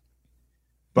go.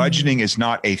 Budgeting is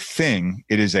not a thing.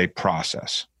 It is a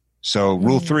process. So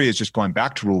rule 3 is just going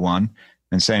back to rule 1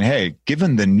 and saying, hey,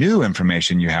 given the new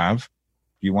information you have,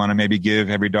 you want to maybe give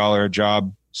every dollar a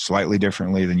job slightly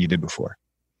differently than you did before.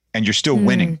 And you're still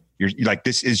winning. You're like,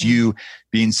 this is you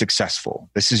being successful.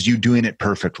 This is you doing it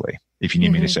perfectly, if you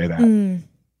need me to say that.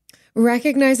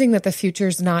 Recognizing that the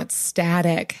future's not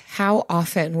static, how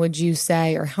often would you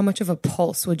say, or how much of a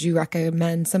pulse would you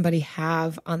recommend somebody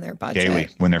have on their budget? Daily,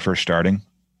 when they're first starting.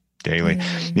 Daily.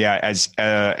 Yeah.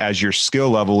 As your skill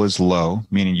level is low,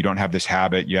 meaning you don't have this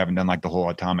habit, you haven't done like the whole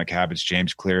Atomic Habits,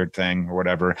 James Clear thing or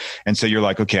whatever. And so you're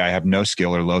like, okay, I have no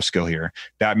skill or low skill here.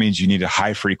 That means you need a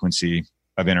high frequency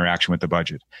of interaction with the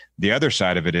budget. The other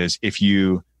side of it is if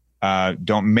you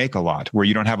don't make a lot, where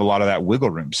you don't have a lot of that wiggle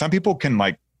room. Some people can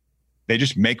they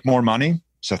just make more money.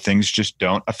 So things just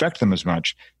don't affect them as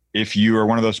much. If you are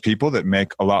one of those people that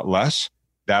make a lot less,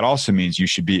 that also means you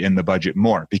should be in the budget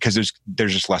more because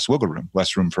there's just less wiggle room,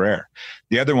 less room for error.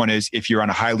 The other one is if you're on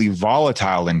a highly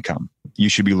volatile income, you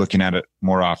should be looking at it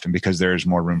more often because there's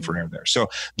more room for error there. So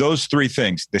those three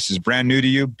things, this is brand new to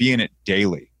you, be in it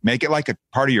daily. Make it like a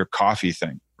part of your coffee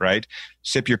thing, right?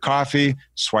 Sip your coffee,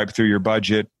 swipe through your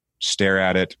budget, stare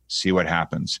at it, see what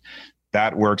happens.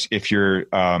 That works if you're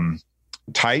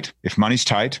tight. If money's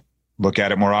tight, look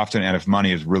at it more often. And if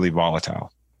money is really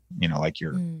volatile, like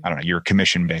you're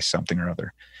commission-based something or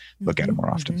other, look at it more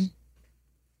often.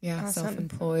 Yeah, awesome.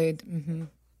 Self-employed.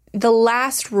 The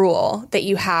last rule that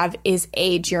you have is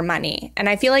age your money. And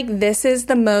I feel like this is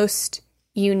the most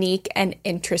unique and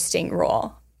interesting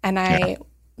rule. And I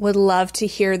would love to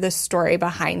hear the story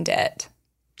behind it.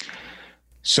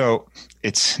 So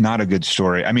it's not a good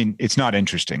story. I mean, it's not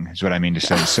interesting is what I mean to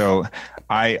say. So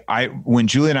when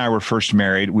Julie and I were first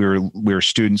married, we were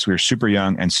students, we were super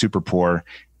young and super poor.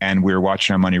 And we were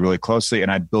watching our money really closely.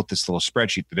 And I built this little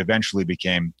spreadsheet that eventually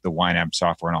became the YNAB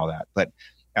software and all that. But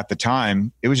at the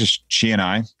time, it was just she and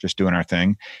I just doing our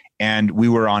thing. And we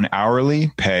were on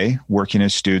hourly pay working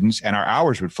as students and our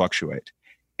hours would fluctuate.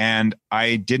 And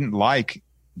I didn't like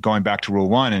going back to rule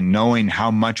one and knowing how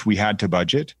much we had to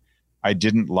budget. I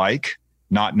didn't like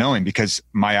not knowing because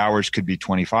my hours could be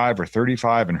 25 or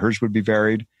 35 and hers would be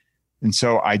varied. And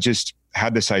so I just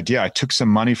had this idea. I took some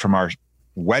money from our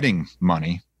wedding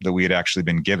money that we had actually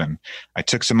been given. I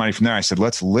took some money from there. I said,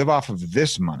 let's live off of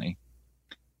this money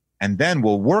and then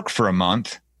we'll work for a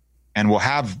month and we'll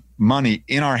have money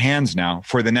in our hands now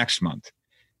for the next month.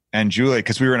 And Julie,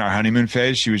 because we were in our honeymoon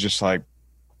phase, she was just like,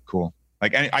 cool.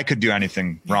 Like I could do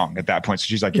anything wrong at that point. So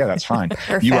she's like, yeah, that's fine.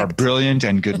 You are brilliant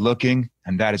and good looking.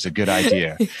 And that is a good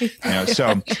idea.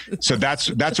 So that's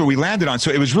what we landed on.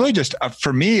 So it was really just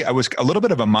for me, it was a little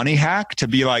bit of a money hack to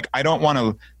be like, I don't want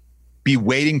to be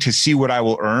waiting to see what I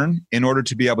will earn in order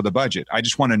to be able to budget. I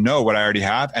just want to know what I already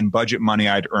have and budget money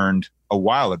I'd earned a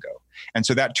while ago. And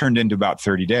so that turned into about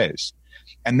 30 days.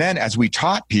 And then as we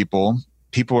taught people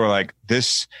were like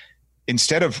this,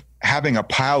 instead of having a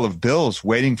pile of bills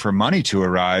waiting for money to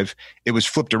arrive, it was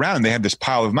flipped around and they had this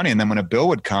pile of money. And then when a bill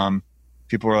would come,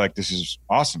 people were like, this is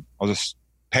awesome. I'll just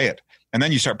pay it. And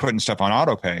then you start putting stuff on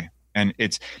auto pay. And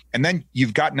then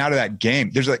you've gotten out of that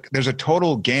game. There's a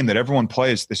total game that everyone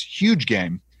plays, this huge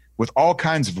game with all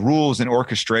kinds of rules and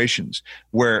orchestrations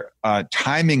where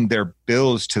timing their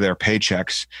bills to their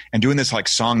paychecks and doing this like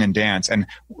song and dance and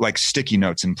like sticky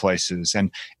notes in places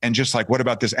and just like, what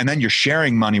about this? And then you're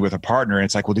sharing money with a partner. And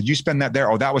it's like, well, did you spend that there?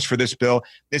 Oh, that was for this bill.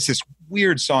 It's this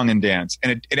weird song and dance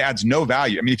and it adds no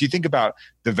value. I mean, if you think about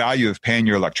the value of paying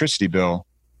your electricity bill,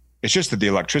 it's just that the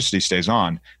electricity stays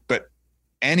on, but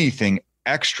anything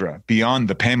extra beyond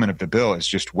the payment of the bill is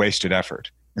just wasted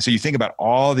effort. And so you think about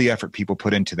all the effort people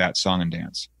put into that song and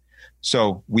dance.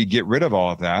 So we get rid of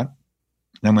all of that.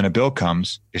 Then when a bill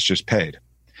comes, it's just paid.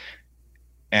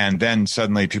 And then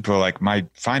suddenly people are like, my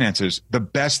finances, the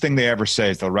best thing they ever say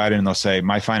is they'll write in and they'll say,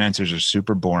 my finances are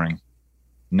super boring.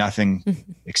 Nothing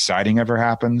exciting ever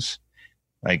happens.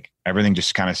 Like everything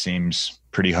just kind of seems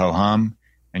pretty ho-hum.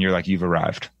 And you're like, you've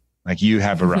arrived. Like you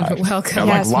have arrived. Welcome.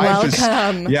 Yes,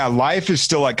 welcome. Life is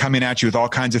still like coming at you with all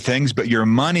kinds of things, but your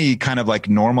money kind of like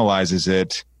normalizes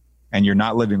it and you're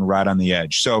not living right on the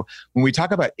edge. So when we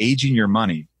talk about aging your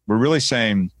money, we're really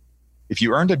saying if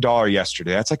you earned $1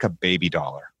 yesterday, that's like a baby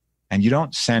dollar and you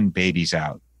don't send babies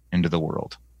out into the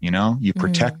world. You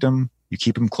protect them, you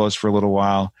keep them close for a little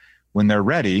while. When they're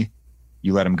ready,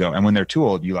 you let them go. And when they're too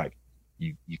old, you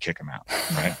kick them out,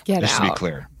 right? Just to be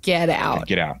clear. Get out.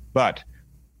 Get out. But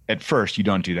at first, you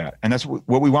don't do that. And that's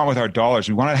what we want with our dollars.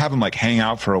 We want to have them like hang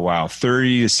out for a while,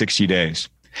 30 to 60 days.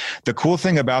 The cool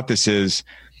thing about this is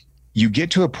you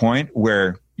get to a point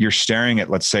where you're staring at,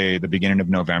 let's say, the beginning of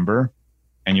November,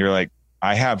 and you're like,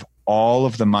 I have all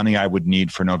of the money I would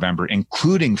need for November,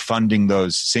 including funding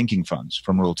those sinking funds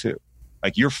from Rule 2.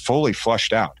 Like you're fully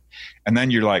flushed out. And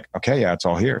then you're like, okay, yeah, it's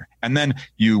all here. And then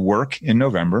you work in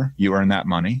November, you earn that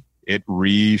money, it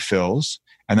refills.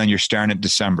 And then you're staring at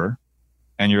December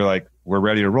and you're like, we're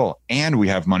ready to roll. And we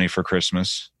have money for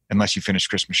Christmas, unless you finish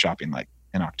Christmas shopping like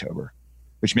in October,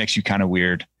 which makes you kind of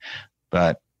weird,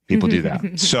 but people do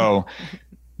that. So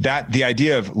that the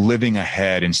idea of living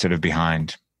ahead instead of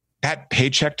behind, that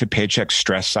paycheck to paycheck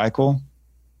stress cycle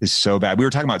is so bad. We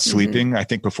were talking about sleeping, I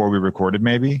think before we recorded,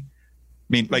 maybe. I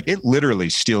mean, like it literally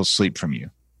steals sleep from you.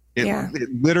 It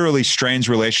literally strains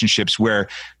relationships where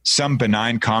some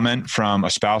benign comment from a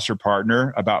spouse or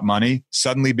partner about money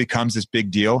suddenly becomes this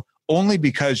big deal only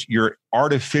because you're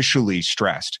artificially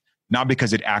stressed, not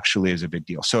because it actually is a big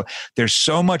deal. So there's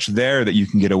so much there that you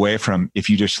can get away from if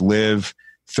you just live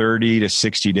 30 to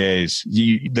 60 days.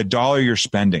 The dollar you're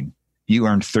spending, you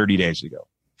earned 30 days ago,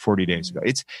 40 days ago.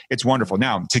 It's wonderful.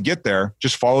 Now, to get there,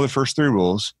 just follow the first 3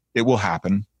 rules. It will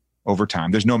happen over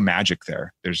time. There's no magic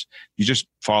there. You just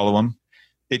follow them.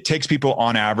 It takes people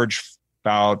on average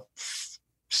about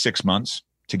 6 months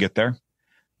to get there,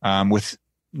 with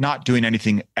not doing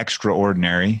anything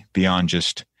extraordinary beyond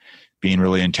just being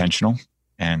really intentional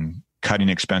and cutting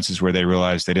expenses where they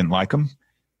realize they didn't like them.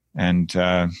 And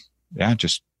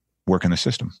just working the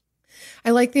system.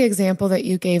 I like the example that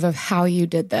you gave of how you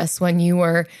did this when you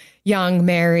were young,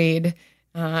 married,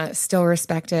 still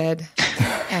respected.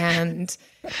 and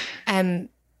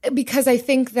because I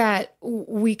think that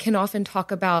we can often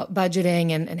talk about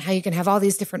budgeting and how you can have all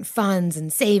these different funds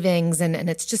and savings and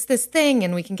it's just this thing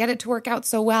and we can get it to work out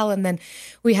so well. And then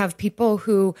we have people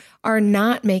who are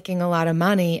not making a lot of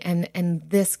money and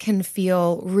this can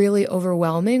feel really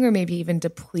overwhelming or maybe even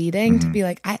depleting to be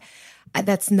like, I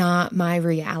that's not my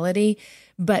reality.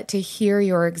 But to hear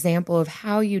your example of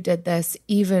how you did this,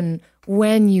 even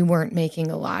when you weren't making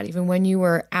a lot, even when you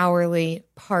were hourly,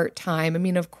 part-time. I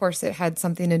mean, of course, it had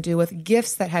something to do with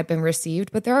gifts that had been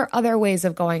received, but there are other ways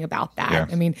of going about that. Yeah.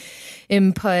 I mean,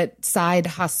 input, side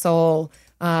hustle,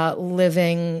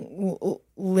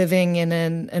 living in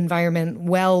an environment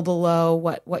well below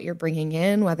what you're bringing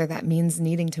in, whether that means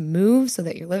needing to move so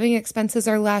that your living expenses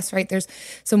are less, right? There's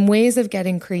some ways of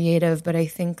getting creative, but I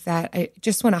think that I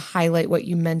just want to highlight what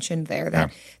you mentioned there,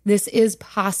 that this is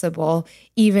possible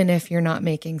even if you're not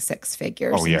making 6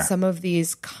 figures. Oh, yeah. And some of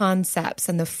these concepts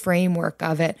and the framework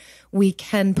of it, we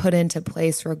can put into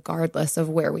place regardless of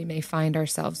where we may find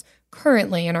ourselves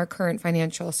currently in our current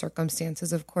financial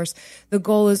circumstances. Of course, the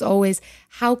goal is always,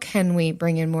 how can we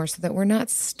bring in more so that we're not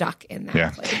stuck in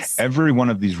that place? Every one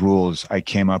of these rules I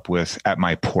came up with at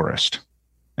my poorest.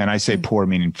 And I say poor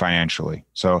meaning financially.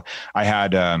 So I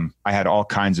had all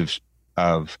kinds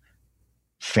of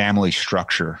family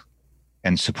structure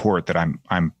and support that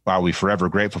I'll be forever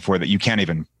grateful for, that you can't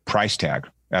even price tag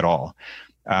at all.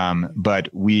 But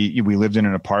we lived in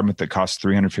an apartment that cost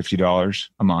 $350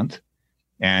 a month.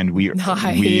 And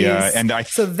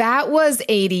so that was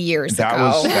 80 years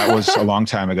ago. That was a long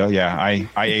time ago. Yeah.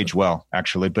 I age well,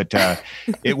 actually, but,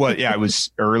 it was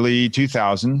early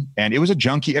 2000 and it was a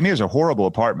junky. I mean, it was a horrible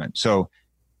apartment. So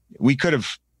we could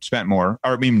have spent more,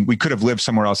 or I mean, we could have lived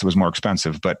somewhere else that was more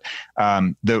expensive, but,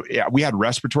 we had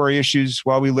respiratory issues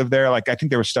while we lived there. Like, I think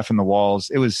there was stuff in the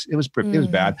walls. It was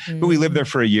bad, but we lived there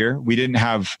for a year. We didn't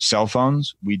have cell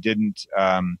phones. We didn't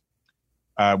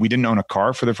own a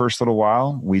car for the first little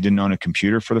while. We didn't own a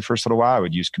computer for the first little while. I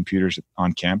would use computers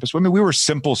on campus. I mean, we were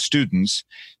simple students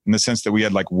in the sense that we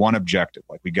had like one objective,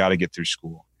 like we got to get through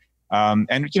school.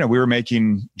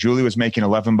 Julie was making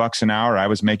 $11 an hour. I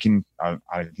was making,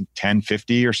 I think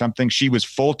 $10.50 or something. She was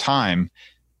full-time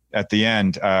at the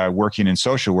end, working in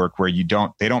social work where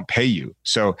they don't pay you.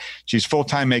 So she's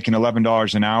full-time making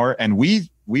 $11 an hour. And we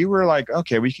were like,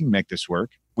 okay, we can make this work.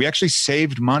 We actually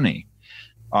saved money.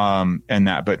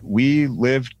 But we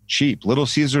lived cheap. Little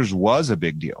Caesars was a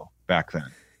big deal back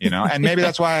then, and maybe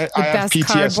that's why I have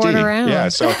PTSD. Yeah.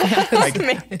 So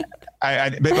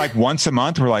but like once a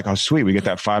month, we're like, oh, sweet. We get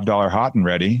that $5 hot and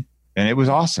ready. And it was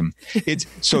awesome.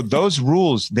 So those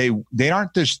rules, they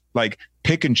aren't just like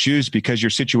pick and choose because your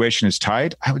situation is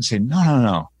tight. I would say,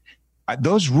 no.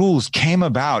 Those rules came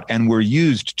about and were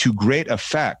used to great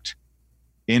effect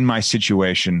in my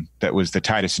situation that was the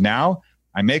tightest. Now,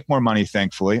 I make more money,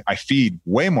 thankfully. I feed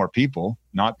way more people,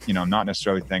 not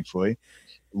necessarily thankfully.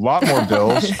 A lot more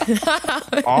bills.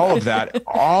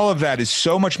 All of that is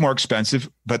so much more expensive,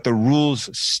 but the rules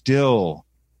still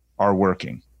are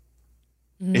working.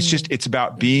 It's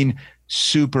about being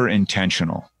super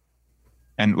intentional.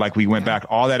 And like we went back,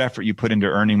 all that effort you put into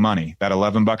earning money, that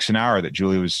 $11 an hour that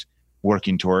Julie was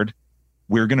working toward,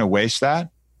 we're going to waste that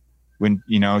when,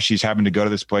 she's having to go to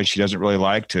this place she doesn't really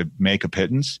like to make a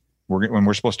pittance. when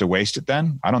we're supposed to waste it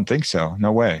then? I don't think so.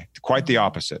 No way. Quite the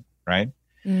opposite, right?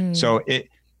 So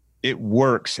it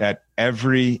works at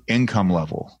every income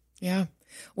level. Yeah.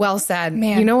 Well said.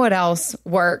 Man. You know what else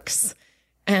works?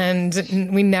 And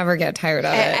we never get tired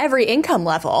of At it. every income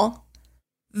level.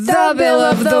 The bill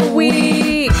of the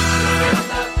week.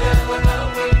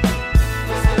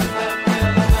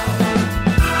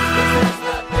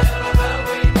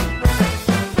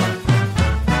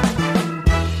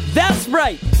 That's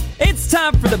right. It's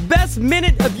time for the best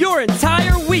minute of your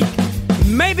entire week.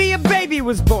 Maybe a baby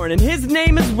was born and his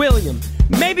name is William.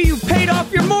 Maybe you paid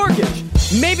off your mortgage.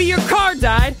 Maybe your car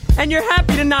died and you're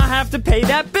happy to not have to pay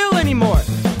that bill anymore.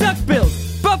 Duck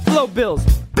Bills, Buffalo Bills,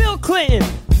 Bill Clinton.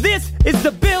 This is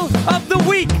the bill of the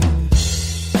week.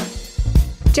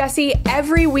 Jesse,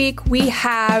 every week we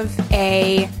have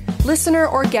a listener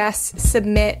or guest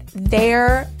submit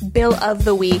their bill of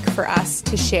the week for us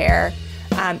to share.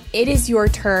 It is your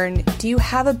turn. Do you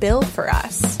have a bill for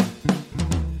us?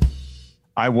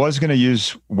 I was going to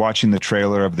use watching the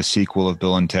trailer of the sequel of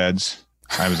Bill and Ted's.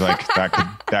 I was like,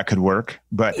 that could work.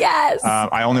 But Yes.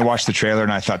 I only watched the trailer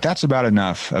and I thought that's about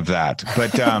enough of that.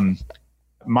 But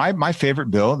my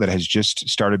favorite bill that has just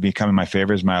started becoming my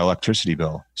favorite is my electricity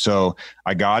bill. So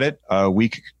I got it 2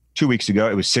 weeks ago.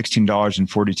 It was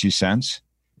 $16.42.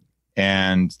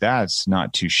 And that's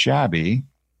not too shabby.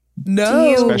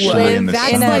 No, Especially in the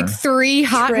that's summer. like 3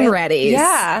 hot and readies.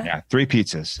 Yeah. Yeah, 3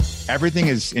 pizzas. Everything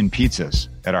is in pizzas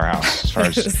at our house as far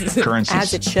as currencies.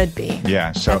 As it should be.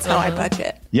 Yeah, so That's how I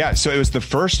budget. yeah, so it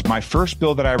was my first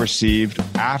bill that I received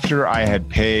after I had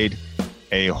paid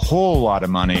a whole lot of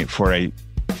money for a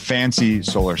fancy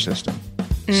solar system.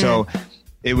 So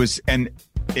it was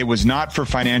not for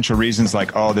financial reasons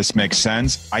like, oh, this makes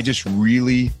sense. I just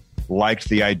really liked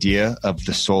the idea of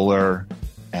the solar,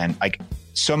 and like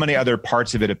so many other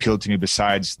parts of it appealed to me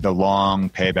besides the long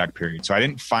payback period. So I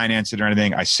didn't finance it or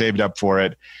anything. I saved up for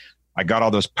it. I got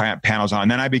all those panels on,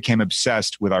 and then I became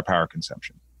obsessed with our power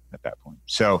consumption at that point.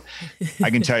 So I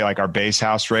can tell you, like, our base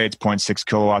house rate's 0.6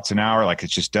 kilowatts an hour. Like, it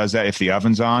just does that. If the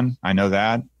oven's on, I know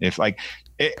that. If like,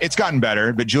 it's gotten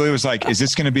better, but Julie was like, is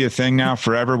this going to be a thing now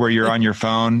forever where you're on your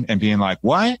phone and being like,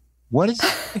 what is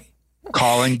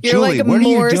calling You're Julie? like What are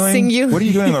you morsing doing? you. What are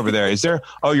you doing over there? Is there,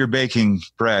 oh, you're baking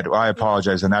bread. Well, I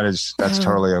apologize. And that's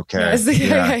totally okay. Yes.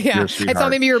 Yeah, Yeah. you're a I sweetheart. thought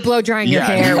maybe you were blow drying your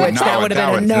hair, no, which that would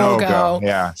have been a no-go.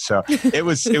 Yeah. So it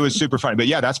was super fun. But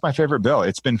yeah, that's my favorite bill.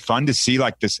 It's been fun to see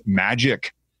like this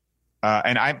magic.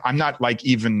 And I'm not like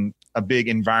even a big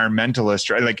environmentalist,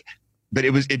 right? Like, but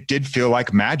it did feel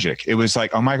like magic. It was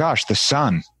like, oh my gosh, the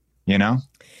sun, you know?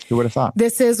 Who would have thought?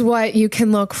 This is what you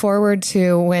can look forward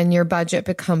to when your budget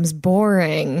becomes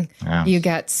boring. Yeah. You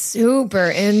get super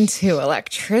into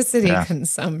electricity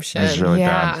consumption. It's really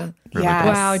bad. Really Yes.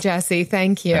 bad. Wow, Jesse,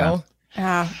 thank you.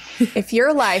 Yeah. If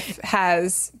your life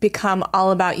has become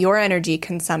all about your energy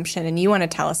consumption and you want to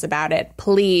tell us about it,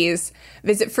 please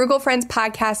visit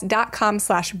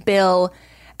frugalfriendspodcast.com/bill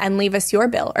and leave us your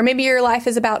bill. Or maybe your life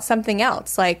is about something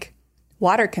else like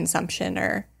water consumption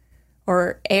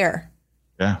or air.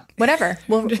 Yeah. Whatever.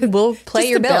 We'll play Just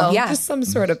your a bill. Yeah. Just some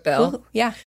sort of bill.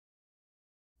 Yeah.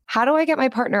 How do I get my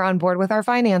partner on board with our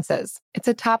finances? It's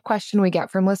a top question we get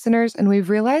from listeners, and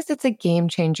we've realized it's a game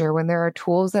changer when there are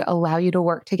tools that allow you to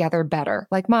work together better,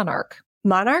 like Monarch.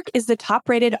 Monarch is the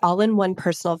top-rated all-in-one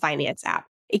personal finance app.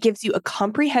 It gives you a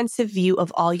comprehensive view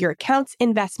of all your accounts,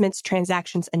 investments,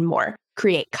 transactions, and more.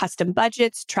 Create custom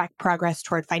budgets, track progress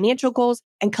toward financial goals,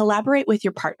 and collaborate with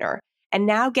your partner. And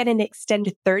now get an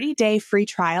extended 30-day free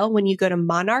trial when you go to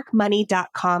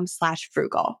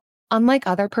monarchmoney.com/frugal. Unlike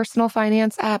other personal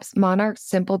finance apps, Monarch's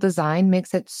simple design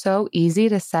makes it so easy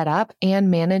to set up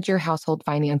and manage your household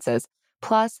finances.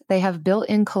 Plus, they have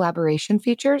built-in collaboration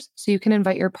features so you can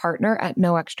invite your partner at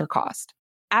no extra cost.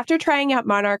 After trying out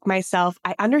Monarch myself,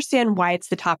 I understand why it's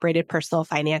the top-rated personal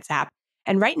finance app.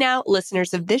 And right now,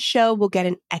 listeners of this show will get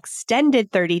an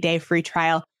extended 30-day free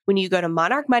trial when you go to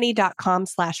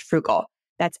monarchmoney.com/frugal.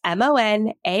 That's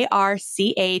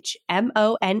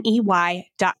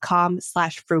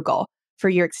monarchmoney.com/frugal for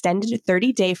your extended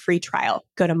 30-day free trial.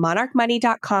 Go to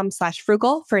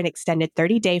monarchmoney.com/frugal for an extended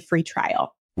 30-day free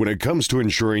trial. When it comes to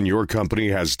ensuring your company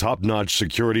has top-notch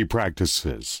security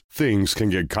practices, things can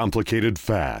get complicated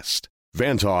fast.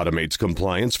 Vanta automates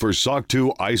compliance for SOC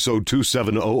 2, ISO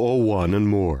 27001, and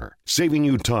more, saving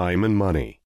you time and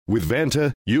money. With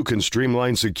Vanta, you can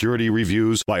streamline security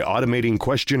reviews by automating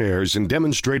questionnaires and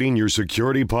demonstrating your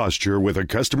security posture with a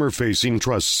customer-facing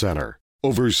trust center.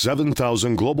 Over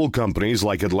 7,000 global companies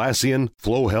like Atlassian,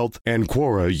 Flow Health, and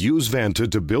Quora use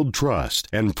Vanta to build trust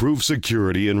and prove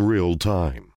security in real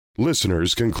time.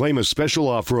 Listeners can claim a special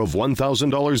offer of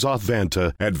 $1,000 off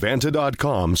Vanta at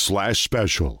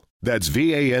vanta.com/special. That's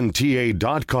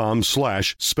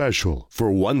VANTA.com/special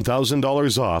for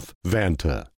 $1,000 off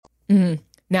Vanta.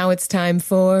 Now it's time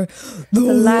for the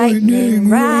lightning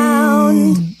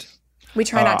round. We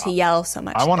try not to yell so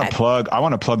much. I want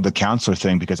to plug the counselor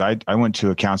thing because I went to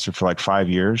a counselor for like 5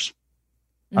 years.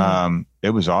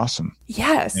 It was awesome.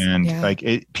 Yes.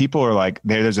 And people are like,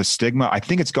 there's a stigma. I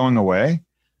think it's going away,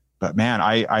 but man,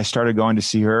 I started going to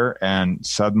see her and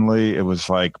suddenly it was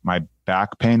like my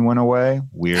back pain went away.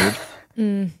 Weird.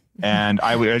 And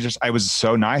I was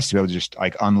so nice to be able to just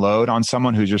like unload on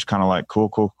someone who's just kind of like,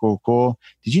 cool.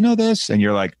 Did you know this? And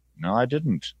you're like, no, I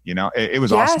didn't. It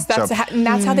was awesome. Yes,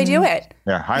 that's how they do it.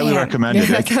 Yeah, highly recommended.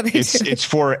 It's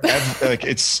for like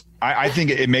it's. I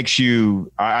think it makes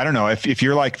you. I don't know if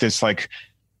you're like this, like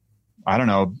I don't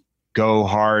know, go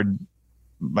hard,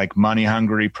 like money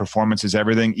hungry, performance is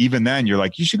everything. Even then, you're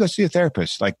like you should go see a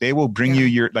therapist. Like they will bring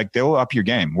you they will up your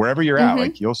game wherever you're at.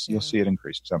 Like you'll see it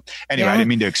increase. So anyway, I didn't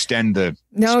mean to extend the.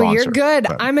 No, sponsor, you're good.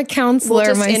 but. I'm a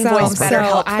counselor myself,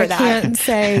 so I can't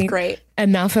say great.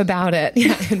 enough about it.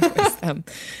 Yeah, invoice them.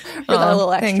 For that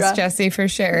little extra. Thanks, Jesse, for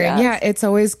sharing. Yes. Yeah, it's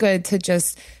always good to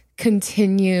just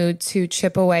continue to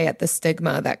chip away at the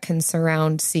stigma that can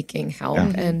surround seeking help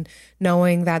and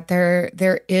knowing that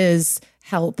there is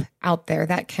help out there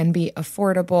that can be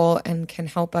affordable and can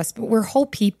help us. But we're whole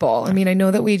people. I mean, I know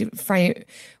that we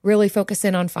really focus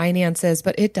in on finances,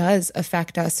 but it does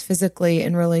affect us physically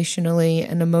and relationally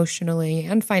and emotionally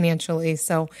and financially.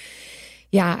 So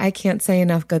yeah, I can't say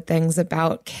enough good things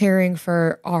about caring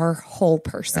for our whole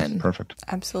person. That's perfect.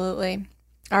 Absolutely.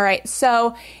 All right.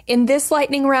 So in this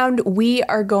lightning round, we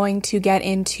are going to get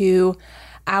into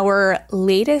our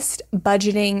latest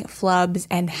budgeting flubs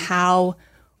and how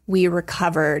we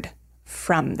recovered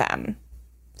from them.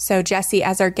 So Jesse,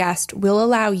 as our guest, we'll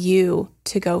allow you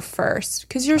to go first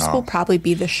because yours will probably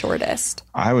be the shortest.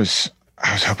 I was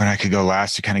hoping I could go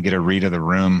last to kind of get a read of the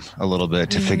room a little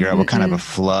bit to figure out what kind of a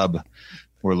flub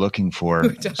we're looking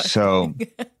for. So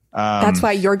that's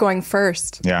why you're going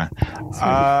first. Yeah.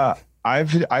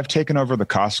 I've taken over the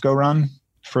Costco run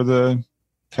for the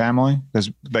family because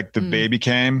like the baby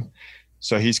came,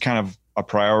 so he's kind of a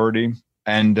priority.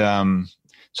 And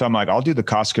so I'm like, I'll do the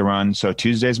Costco run. So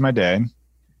Tuesday's my day.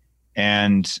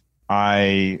 And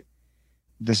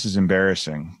this is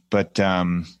embarrassing, but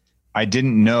I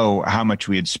didn't know how much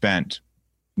we had spent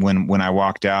when I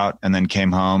walked out and then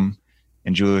came home.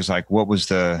 And Julie was like,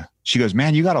 she goes,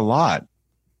 man, you got a lot.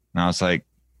 And I was like,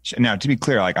 now to be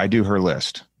clear, like I do her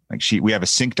list. Like we have a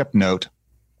synced up note,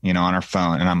 on our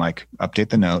phone, and I'm like, update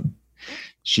the note.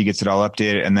 She gets it all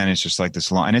updated, and then it's just like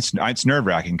this long, and it's nerve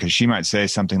wracking because she might say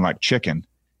something like chicken,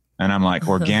 and I'm like,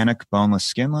 organic, boneless,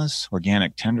 skinless,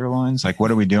 organic tenderloins. Like,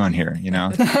 what are we doing here?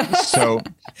 So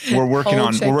we're working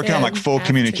on like full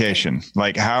communication. Chicken.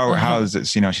 Like how is this?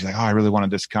 She's like, oh, I really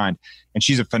wanted this kind, and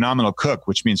she's a phenomenal cook,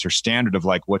 which means her standard of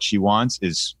like what she wants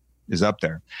is up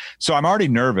there. So I'm already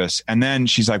nervous. And then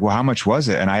she's like, well, how much was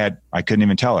it? And I couldn't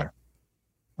even tell her.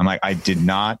 I'm like, I did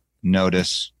not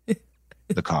notice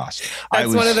the cost.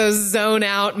 That's one of those zone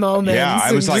out moments. Yeah.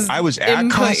 I was like, I was at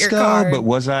Costco, but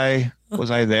was I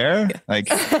there? Like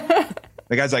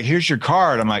the guy's like, here's your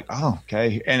card. I'm like, oh,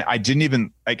 okay. And I didn't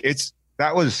even like,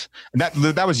 that was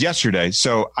yesterday.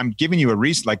 So I'm giving you a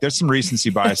reason, like there's some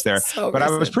recency bias there, but I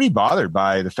was pretty bothered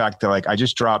by the fact that like I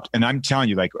just dropped, and I'm telling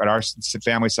you, like at our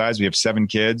family size, we have 7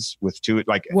 kids with 2,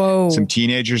 like some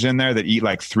teenagers in there that eat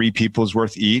like 3 people's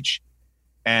worth each.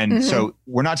 And so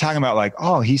we're not talking about like,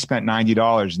 oh, he spent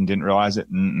 $90 and didn't realize it.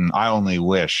 I only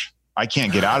wish. I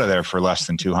can't get out of there for less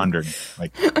than 200.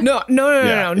 Like no.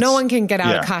 No one can get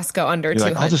out of Costco under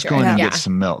 200. Like, I'll just go in and get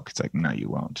some milk. It's like, no, you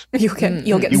won't. You'll get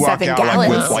 7 gallons. Like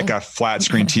with like a flat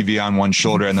screen TV on one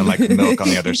shoulder and then like milk on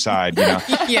the other side.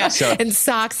 Yeah. So, and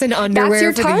socks and underwear that's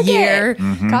your for target. The year.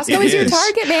 Costco is your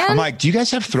target, man. I'm like, do you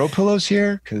guys have throw pillows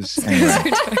here? Because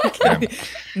anyway.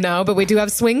 No, but we do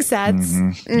have swing sets.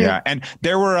 Yeah, and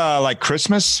there were like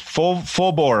Christmas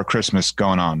full bore Christmas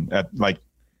going on at like.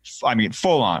 I mean,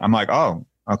 full on. I'm like, oh,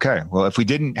 okay. Well, if we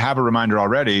didn't have a reminder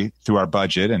already through our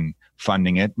budget and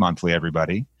funding it monthly,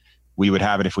 everybody, we would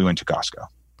have it if we went to Costco.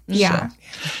 Yeah.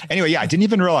 So, anyway, I didn't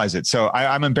even realize it. So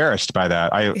I'm embarrassed by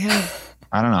that. I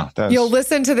don't know. You'll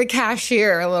listen to the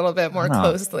cashier a little bit more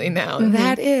closely now.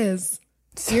 That is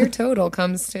your total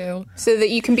comes to. So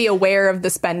that you can be aware of the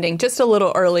spending just a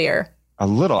little earlier. A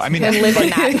little. I mean,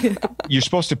 you're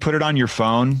supposed to put it on your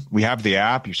phone. We have the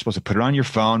app. You're supposed to put it on your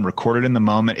phone, record it in the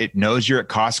moment. It knows you're at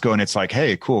Costco and it's like,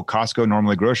 hey, cool. Costco,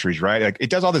 normally groceries, right? Like it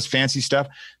does all this fancy stuff.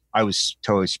 I was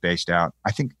totally spaced out.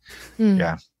 I think,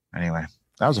 yeah. Anyway.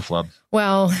 That was a flub.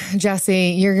 Well,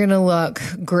 Jesse, you're going to look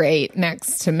great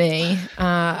next to me.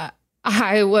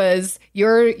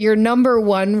 Your number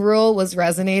one rule was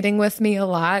resonating with me a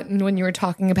lot. And when you were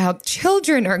talking about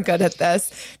children are good at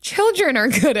this, children are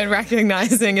good at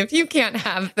recognizing if you can't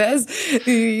have this,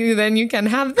 then you can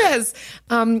have this.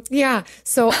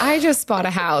 So I just bought a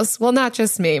house. Well, not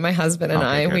just me, my husband and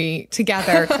I, we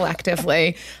together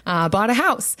collectively bought a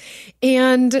house.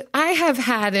 And I have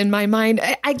had in my mind,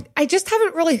 I just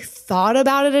haven't really thought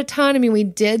about it a ton. I mean, we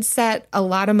did set a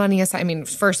lot of money aside. I mean,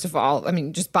 first of all,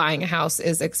 just buying a house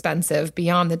is expensive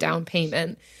beyond the down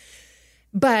payment,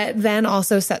 but then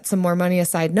also set some more money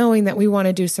aside knowing that we want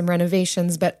to do some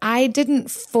renovations. But I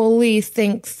didn't fully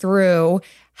think through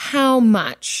how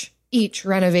much each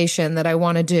renovation that I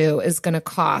want to do is going to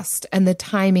cost and the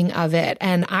timing of it.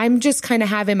 And I'm just kind of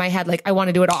have in my head, like, I want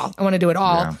to do it all. I want to do it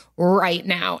all right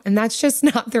now. And that's just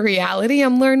not the reality.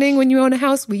 I'm learning when you own a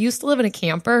house. We used to live in a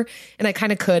camper and I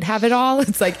kind of could have it all.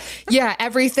 It's like, yeah,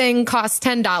 everything costs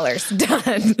 $10.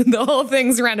 Done. The whole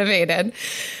thing's renovated.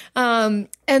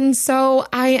 And so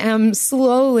I am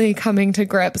slowly coming to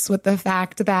grips with the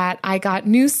fact that I got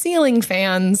new ceiling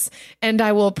fans and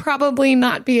I will probably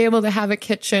not be able to have a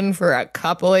kitchen for a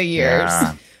couple of years.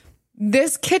 Yeah.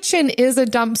 This kitchen is a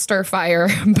dumpster fire,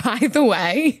 by the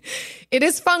way. It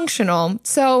is functional.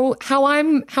 So how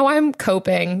I'm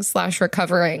coping /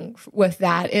 recovering with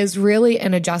that is really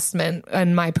an adjustment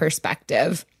in my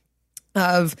perspective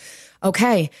of,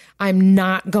 okay, I'm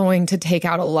not going to take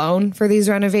out a loan for these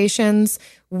renovations.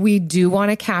 We do want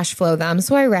to cash flow them.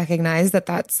 So I recognize that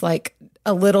that's like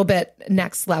a little bit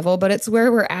next level, but it's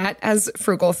where we're at as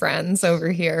frugal friends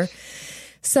over here.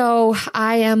 So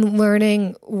I am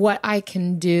learning what I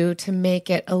can do to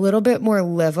make it a little bit more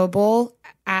livable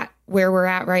at where we're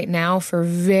at right now for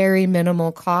very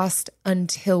minimal cost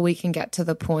until we can get to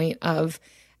the point of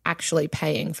actually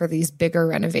paying for these bigger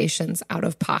renovations out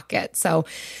of pocket. So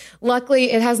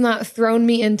luckily it has not thrown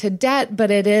me into debt, but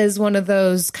it is one of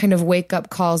those kind of wake up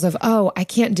calls of, oh, I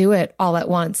can't do it all at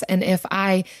once. And if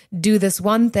I do this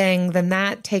one thing, then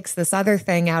that takes this other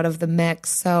thing out of the mix.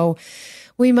 So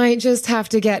we might just have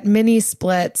to get mini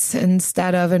splits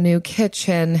instead of a new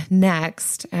kitchen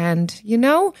next. And,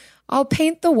 I'll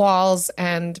paint the walls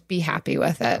and be happy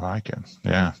with it. I like it.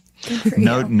 Yeah.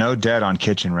 No debt on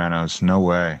kitchen renos. No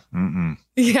way. Mm-mm.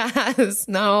 Yes,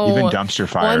 no. Even dumpster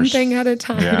fires. One thing at a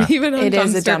time. Yeah. Even on it dumpster,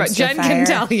 is a dumpster but Jen fire. can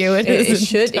tell you it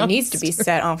needs to be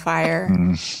set on fire.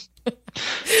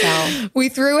 So we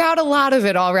threw out a lot of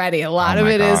it already. A lot of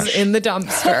it is in the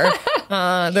dumpster.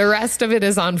 The rest of it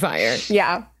is on fire.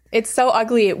 Yeah. It's so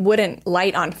ugly it wouldn't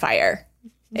light on fire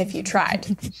if you tried.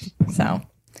 So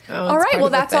all right. Well,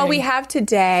 that's all we have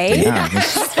today. Yeah,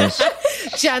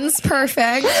 Jen's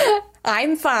perfect.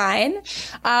 I'm fine.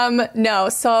 No.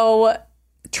 So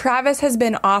Travis has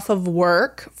been off of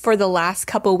work for the last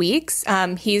couple weeks.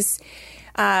 He's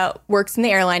works in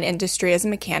the airline industry as a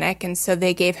mechanic. And so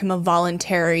they gave him a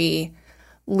voluntary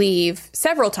leave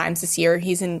several times this year.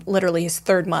 He's in literally his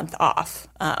third month off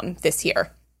this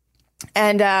year.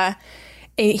 And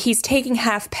he's taking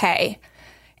half pay.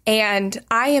 And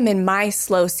I am in my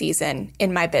slow season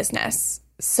in my business.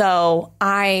 So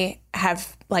I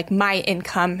have my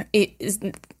income is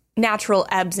natural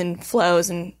ebbs and flows.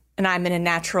 And I'm in a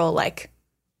natural,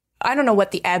 I don't know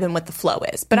what the ebb and what the flow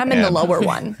is, but I'm in the lower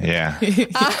one. Yeah.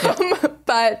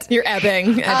 But you're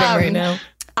ebbing right now.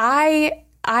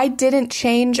 I didn't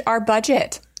change our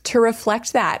budget to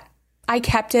reflect that. I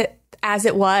kept it as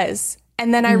it was.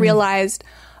 And then I realized,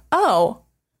 oh,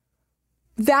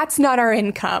 that's not our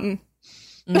income.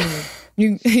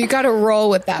 You got to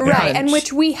roll with that. Right. Punch. And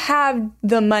which we have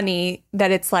the money that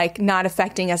it's not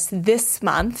affecting us this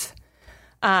month.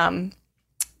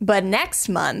 But next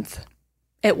month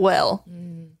it will.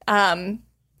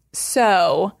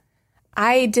 So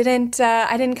I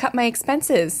didn't cut my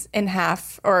expenses in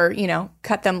half or,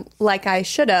 cut them like I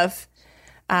should have.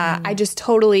 I just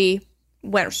totally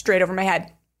went straight over my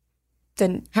head.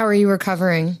 How are you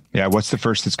recovering? Yeah. What's the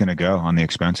first that's going to go on the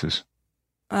expenses?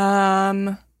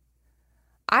 I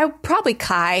probably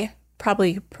Kai.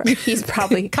 He's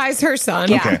probably Kai's her son.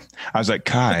 Yeah. Okay. I was like,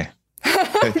 Kai.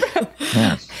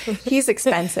 Yeah. He's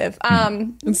expensive.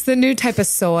 It's the new type of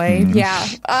soy. Yeah.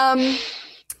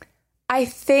 I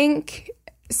think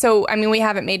so. I mean, we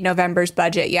haven't made November's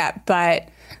budget yet, but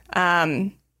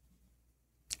I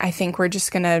think we're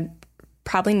just gonna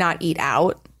probably not eat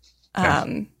out.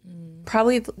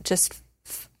 Probably just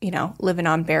living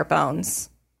on bare bones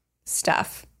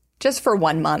stuff just for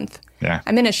 1 month. Yeah.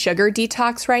 I'm in a sugar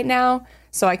detox right now,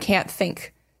 so I can't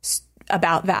think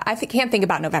about that. I can't think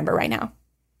about November right now.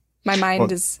 My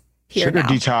mind is here Sugar now.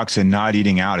 detox and not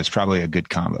eating out is probably a good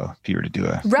combo if you were to do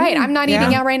it. Right. I'm not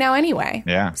eating out right now anyway.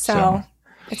 Yeah. So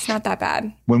it's not that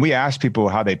bad. When we ask people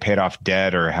how they paid off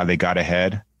debt or how they got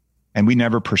ahead, and we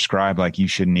never prescribe like you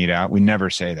shouldn't eat out. We never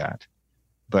say that.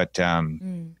 But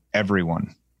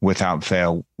everyone, without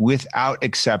fail, without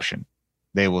exception,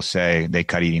 they will say they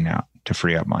cut eating out to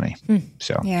free up money.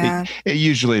 So it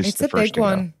usually is the first big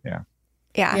one.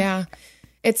 Yeah.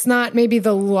 It's not maybe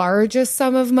the largest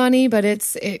sum of money, but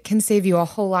it can save you a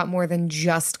whole lot more than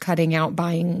just cutting out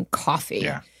buying coffee.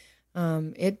 Yeah.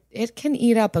 It can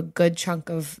eat up a good chunk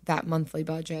of that monthly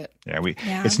budget.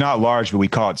 It's not large, but we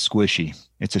call it squishy.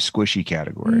 It's a squishy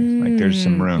category. Like there's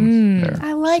some room there.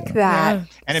 I like that. Yeah.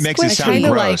 And it makes it sound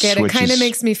gross. Like it kind of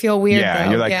makes me feel weird. Yeah, though.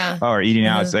 you're like, or eating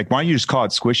out. It's like, why don't you just call it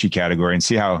squishy category and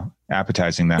see how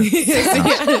appetizing that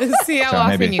is. See how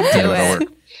often you do it.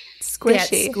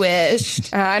 Squishy. Get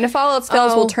squished. And if all else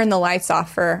fails, we'll turn the lights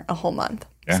off for a whole month.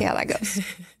 Yeah. See how that goes.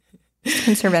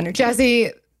 Conserve energy.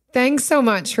 Jesse, thanks so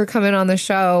much for coming on the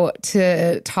show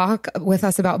to talk with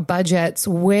us about budgets.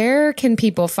 Where can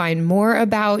people find more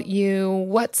about you?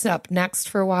 What's up next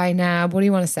for YNAB? What do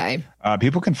you want to say?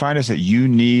 People can find us at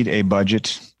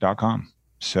youneedabudget.com.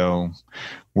 So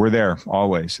we're there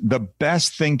always. The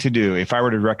best thing to do, if I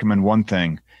were to recommend one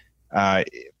thing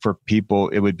for people,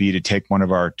 it would be to take one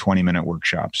of our 20-minute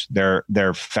workshops.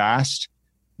 They're fast.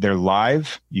 They're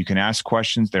live. You can ask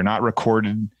questions. They're not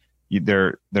recorded.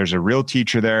 There's a real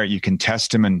teacher there. You can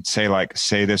test them and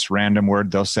say this random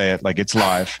word. They'll say it like it's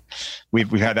live. We've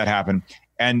had that happen.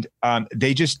 And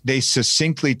they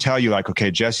succinctly tell you like, okay,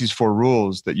 Jesse's 4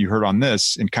 rules that you heard on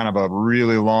this in kind of a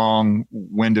really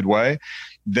long-winded way.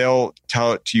 They'll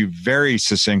tell it to you very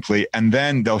succinctly, and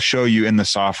then they'll show you in the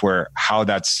software how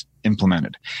that's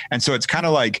implemented. And so it's kind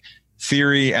of like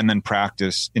theory and then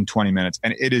practice in 20 minutes.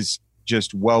 And it is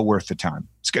just well worth the time.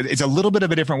 It's a little bit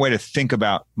of a different way to think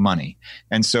about money.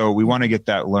 And so we want to get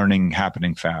that learning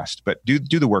happening fast, but do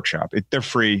the workshop. They're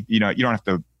free. You don't have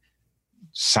to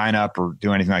sign up or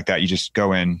do anything like that. You just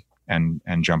go in and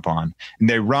jump on.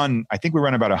 And I think we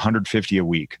run about 150 a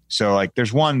week. So like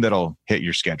there's one that'll hit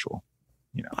your schedule.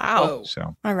 Wow.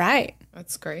 So all right.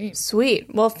 That's great.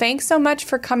 Sweet. Well, thanks so much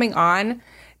for coming on,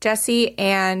 Jesse.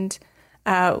 And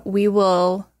we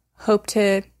will hope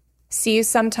to see you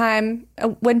sometime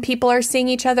when people are seeing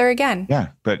each other again. Yeah,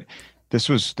 but this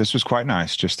was quite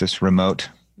nice. Just this remote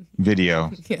video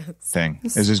thing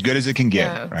is as good as it can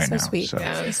get right now. Sweet. So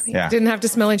sweet. Yeah. Didn't have to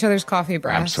smell each other's coffee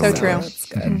breath. Absolutely. So true. That's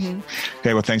good. Mm-hmm.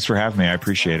 Okay, well, thanks for having me. I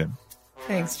appreciate it.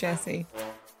 Thanks, Jesse.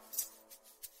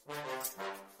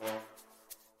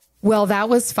 Well, that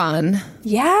was fun.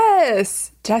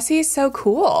 Yes. Jesse is so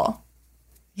cool.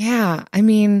 Yeah. I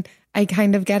mean, I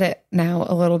kind of get it now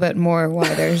a little bit more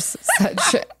why there's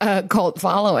such a cult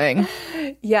following.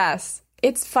 Yes.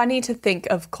 It's funny to think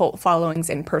of cult followings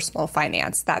in personal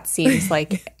finance. That seems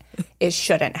like it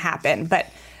shouldn't happen. But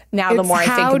now the more I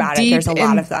think about it, there's a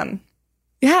lot of them.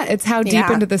 Yeah. It's how deep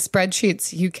into the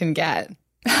spreadsheets you can get.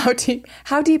 How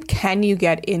deep can you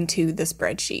get into the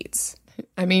spreadsheets?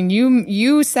 I mean,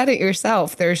 you said it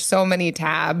yourself. There's so many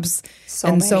tabs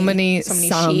so many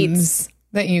sums sheets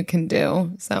that you can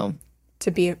do. So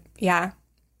I'm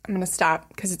going to stop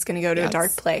because it's going to go to a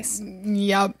dark place.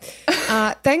 Yep.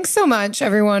 Thanks so much,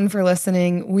 everyone, for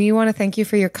listening. We want to thank you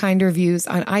for your kind reviews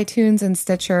on iTunes and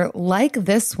Stitcher. Like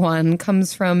this one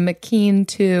comes from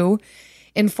McKean2.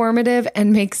 Informative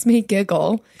and makes me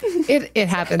giggle. It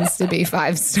happens to be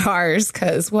 5 stars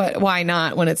because why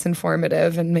not when it's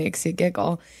informative and makes you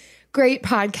giggle. Great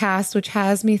podcast, which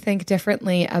has me think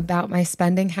differently about my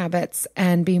spending habits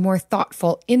and be more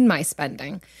thoughtful in my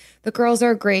spending. The girls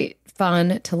are great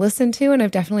fun to listen to, and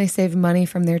I've definitely saved money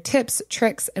from their tips,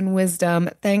 tricks, and wisdom.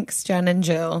 Thanks, Jen and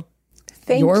Jill.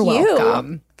 You're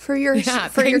welcome for your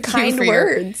kind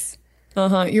words.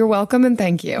 You're welcome and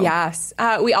thank you. Yes.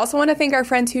 We also want to thank our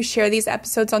friends who share these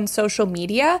episodes on social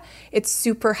media. It's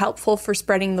super helpful for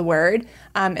spreading the word.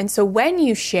 And so when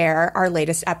you share our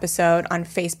latest episode on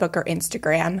Facebook or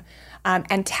Instagram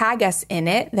and tag us in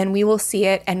it, then we will see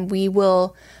it and we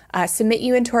will submit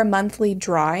you into our monthly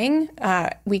drawing.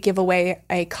 We give away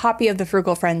a copy of the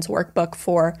Frugal Friends workbook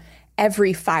for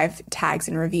every 5 tags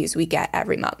and reviews we get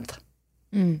every month.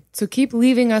 So keep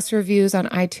leaving us reviews on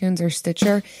iTunes or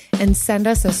Stitcher and send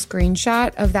us a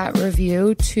screenshot of that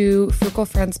review to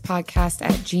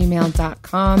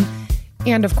frugalfriendspodcast@gmail.com.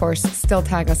 And of course, still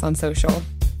tag us on social.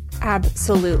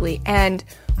 Absolutely. And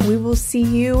we will see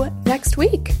you next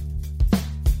week.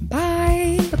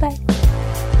 Bye. Bye-bye.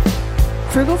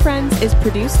 Frugal Friends is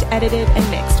produced, edited,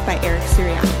 and mixed by Eric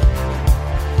Sirianni.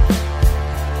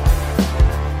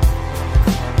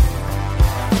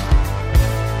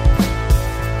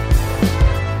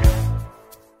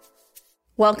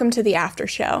 Welcome to the after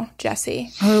show,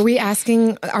 Jesse. Are we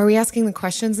asking the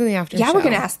questions in the after show? Yeah, we're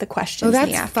going to ask the questions in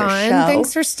the after fun. show.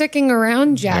 Thanks for sticking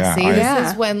around, Jesse. Yeah,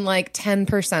 this is when like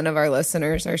 10% of our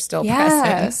listeners are still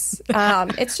present.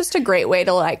 It's just a great way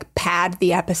to like pad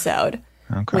the episode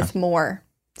with more.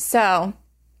 So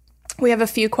we have a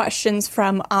few questions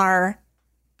from our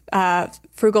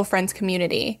Frugal Friends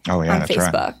community on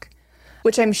Facebook. Right.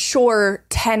 Which I'm sure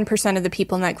 10% of the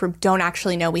people in that group don't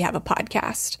actually know we have a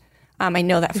podcast. I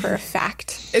know that for a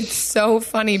fact. It's so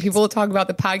funny. People will talk about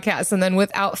the podcast, and then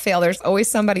without fail, there's always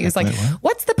somebody who's like,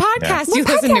 what's the podcast you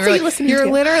listen to? You're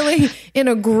literally in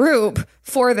a group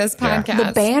for this podcast.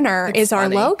 The banner is our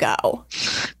logo.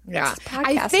 Yeah.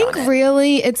 I think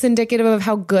really it's indicative of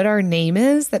how good our name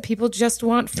is, that people just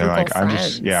want Frugal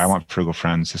Friends. I want Frugal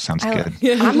Friends. This sounds good.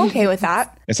 I'm okay with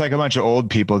that. It's like a bunch of old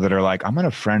people that are like, I'm going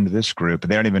to friend this group.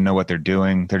 They don't even know what they're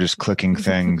doing. They're just clicking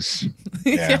things.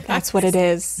 Yeah. That's what it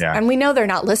is. Yeah. And we know they're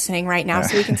not listening right now,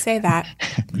 so we can say that.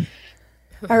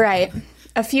 All right.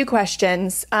 A few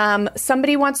questions.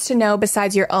 Somebody wants to know,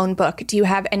 besides your own book, do you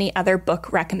have any other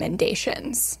book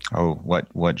recommendations? Oh,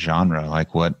 what genre?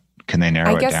 Like what? Can they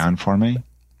narrow it down for me?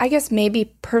 I guess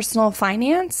maybe personal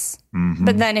finance. Mm-hmm.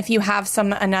 But then if you have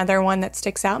another one that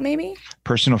sticks out, maybe?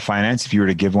 Personal finance, if you were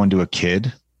to give one to a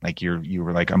kid, like you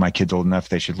were like, oh, my kid's old enough,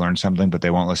 they should learn something, but they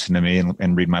won't listen to me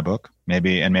and read my book.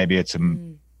 Maybe it's it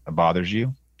bothers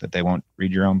you that they won't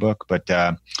read your own book. But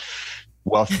The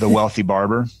Wealthy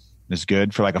Barber is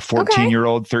good for like a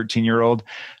 14-year-old, 13-year-old.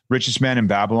 Richest Man in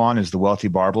Babylon is The Wealthy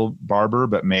Barber,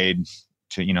 but made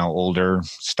to, older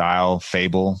style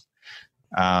fable.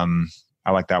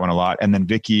 I like that one a lot. And then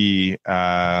Vicki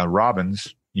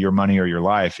Robbins, Your Money or Your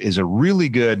Life, is a really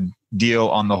good deal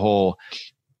on the whole,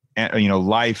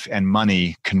 life and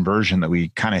money conversion that we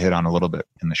kind of hit on a little bit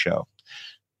in the show.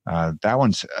 That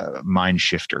one's a mind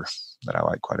shifter that I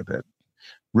like quite a bit.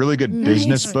 Really good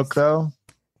business book though.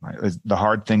 The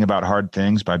Hard Thing About Hard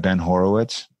Things by Ben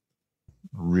Horowitz.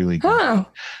 Really good. Oh,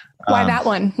 why that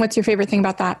one? What's your favorite thing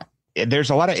about that? There's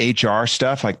a lot of HR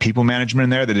stuff, like people management in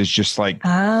there, that is just like,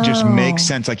 just makes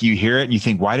sense. Like you hear it and you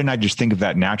think, why didn't I just think of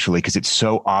that naturally? Because it's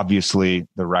so obviously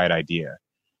the right idea.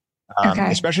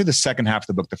 Especially the second half of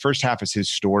the book. The first half is his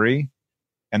story.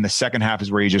 And the second half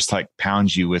is where he just like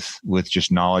pounds you with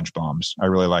just knowledge bombs. I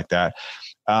really like that.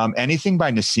 Anything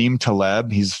by Nassim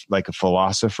Taleb. He's like a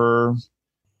philosopher.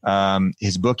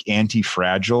 His book,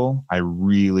 Anti-Fragile. I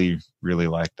really, really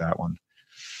like that one.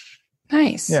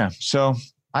 Nice. Yeah. So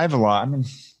I have a lot.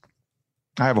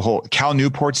 I have a whole Cal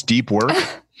Newport's Deep Work.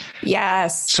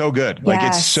 Yes. So good. Like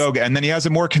it's so good. And then he has a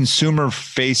more consumer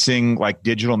facing like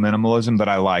digital minimalism that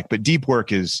I like, but Deep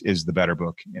Work is the better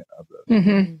book.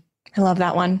 Mm-hmm. I love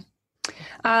that one.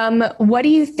 What do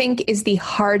you think is the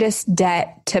hardest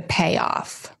debt to pay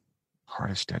off?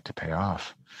 Hardest debt to pay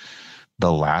off.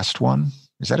 The last one.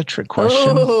 Is that a trick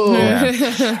question? Yeah.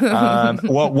 I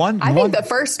think the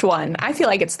first one. I feel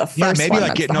like it's the first one. Yeah, maybe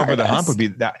like getting over the hump would be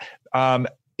that.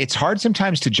 It's hard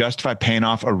sometimes to justify paying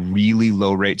off a really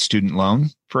low rate student loan,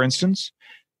 for instance,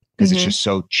 because it's just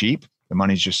so cheap. The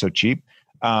money's just so cheap.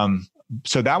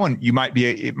 So that one, it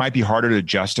might be harder to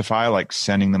justify, like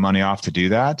sending the money off to do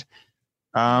that.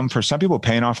 For some people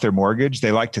paying off their mortgage,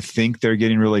 they like to think they're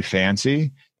getting really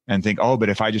fancy and think, oh, but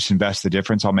if I just invest the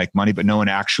difference, I'll make money. But no one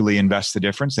actually invests the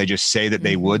difference. They just say that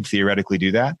they would theoretically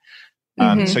do that.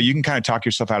 So you can kind of talk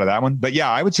yourself out of that one. But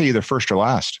yeah, I would say either first or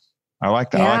last. I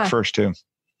like that. Yeah. I like first too.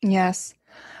 Yes.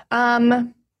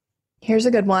 Here's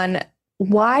a good one.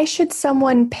 Why should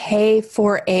someone pay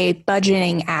for a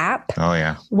budgeting app? Oh,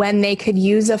 yeah. When they could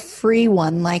use a free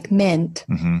one like Mint?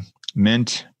 Mm-hmm.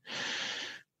 Mint.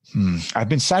 I've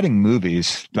been citing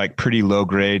movies, like pretty low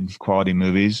grade quality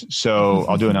movies. So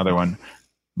I'll do another one.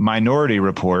 Minority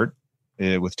Report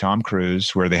with Tom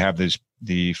Cruise, where they have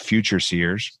the future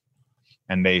seers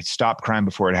and they stop crime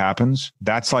before it happens.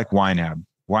 That's like YNAB.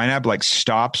 YNAB like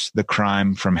stops the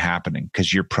crime from happening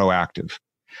because you're proactive.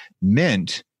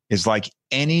 Mint is like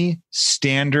any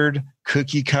standard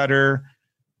cookie cutter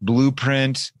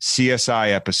blueprint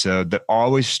CSI episode that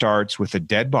always starts with a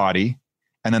dead body.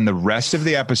 And then the rest of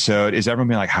the episode is everyone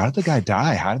being like, how did the guy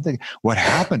die? What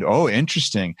happened? Oh,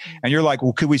 interesting. And you're like,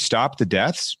 well, could we stop the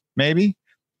deaths? Maybe.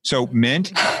 So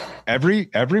Mint, every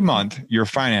month, your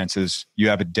finances, you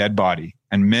have a dead body,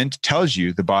 and Mint tells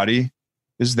you the body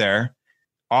is there,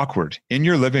 awkward, in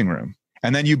your living room.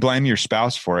 And then you blame your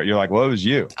spouse for it. You're like, well, it was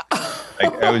you.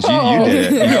 Like, it was you. You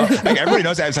did it. Like everybody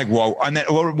knows that. It's like, whoa. And then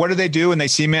what do they do when they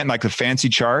see Mint in like the fancy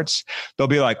charts? They'll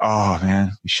be like, oh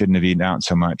man, we shouldn't have eaten out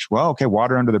so much. Well, okay,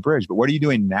 water under the bridge. But what are you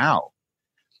doing now?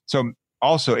 So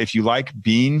also, if you like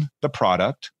being the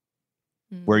product,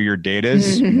 where your data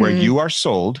is, where you are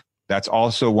sold. That's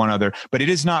also one other, but it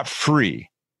is not free.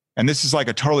 And this is like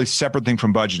a totally separate thing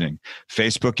from budgeting.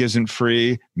 Facebook isn't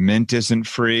free. Mint isn't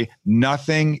free.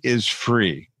 Nothing is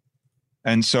free.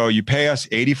 And so you pay us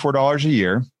 $84 a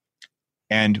year,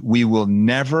 and we will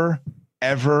never,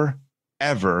 ever,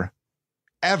 ever,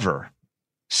 ever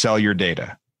sell your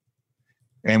data.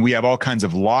 And we have all kinds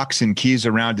of locks and keys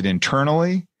around it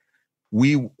internally.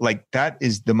 That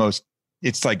is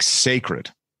it's like sacred.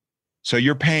 So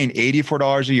you're paying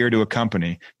 $84 a year to a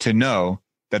company to know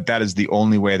that is the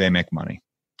only way they make money.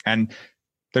 And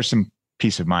there's some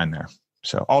peace of mind there.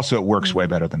 So also it works way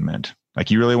better than Mint.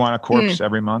 Like, you really want a corpse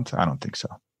every month? I don't think so.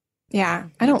 Yeah.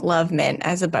 I don't love Mint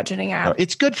as a budgeting app.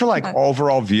 It's good for like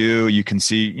overall view. You can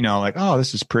see, like, oh,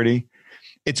 this is pretty.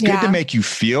 It's good to make you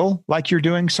feel like you're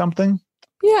doing something.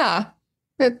 Yeah.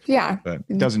 But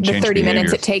it doesn't change the 30 behavior.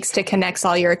 minutes it takes to connect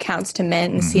all your accounts to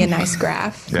Mint and see a nice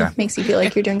graph. It makes you feel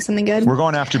like you're doing something good. We're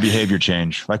going after behavior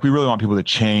change. Like, we really want people to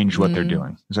change what they're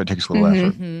doing. So it takes a little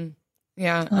effort.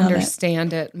 Yeah.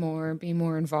 Understand it more, be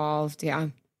more involved. Yeah.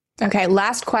 Okay.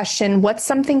 Last question. What's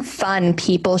something fun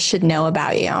people should know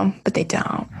about you, but they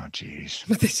don't? Oh, geez.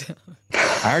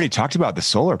 I already talked about the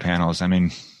solar panels. I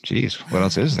mean, geez, what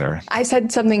else is there? I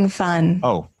said something fun.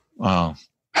 Oh. Fun.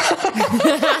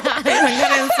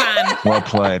 Well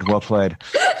played.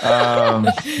 Yeah,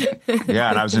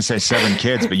 and I was going to say 7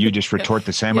 kids, but you just retort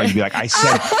the same way. You'd be like, I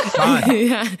said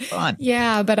fun. Fun.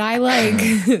 Yeah, but I like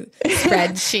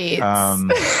spreadsheets.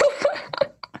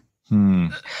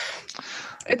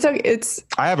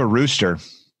 I have a rooster.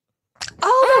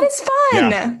 Oh, that is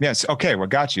fun. Yeah. Yes. Okay. Well,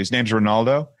 got you. His name's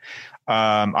Ronaldo.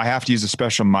 I have to use a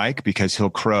special mic because he'll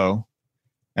crow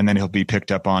and then he'll be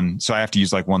picked up on. So I have to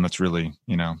use like one that's really,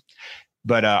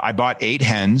 but I bought 8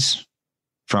 hens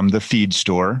from the feed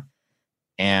store.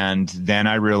 And then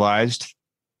I realized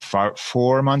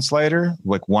 4 months later,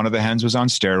 like one of the hens was on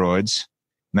steroids.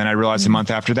 And then I realized a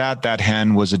month after that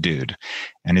hen was a dude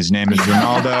and his name is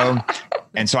Ronaldo.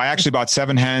 And so I actually bought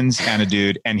 7 hens and a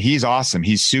dude, and he's awesome.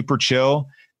 He's super chill.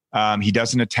 He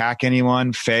doesn't attack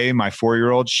anyone. Faye, my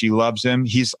 4-year-old, she loves him.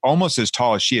 He's almost as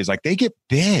tall as she is. Like, they get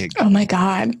big. Oh my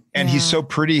God. And he's so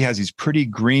pretty. He has these pretty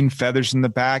green feathers in the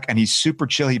back, and he's super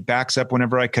chill. He backs up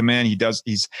whenever I come in.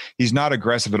 He's not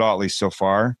aggressive at all, at least so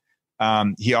far.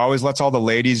 He always lets all the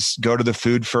ladies go to the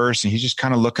food first, and he's just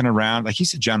kind of looking around. Like,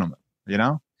 he's a gentleman,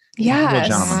 Yes.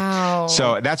 Wow.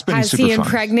 So that's been super fun. Has he fun.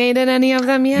 Impregnated any of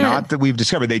them yet? Not that we've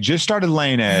discovered. They just started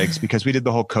laying eggs because we did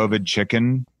the whole COVID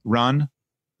chicken run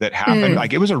that happened.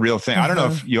 Like, it was a real thing. I don't know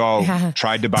if you all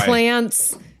tried to buy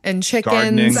plants and chickens.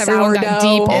 Gardening. Everyone got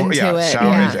deep into it.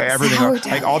 Everything. Sourdough.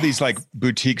 Like all these like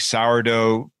boutique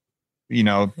sourdough,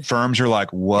 firms are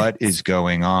like, what is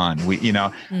going on? We,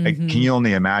 like, can you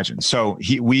only imagine? So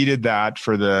we did that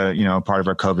for the, part of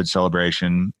our COVID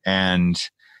celebration, and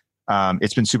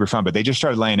it's been super fun, but they just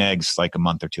started laying eggs like a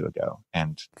month or 2 ago,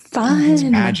 and fun. It's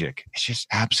magic. It's just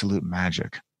absolute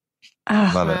magic.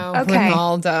 Love it. Okay.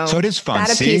 Ronaldo. So it is fun.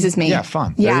 That appeases me. Yeah,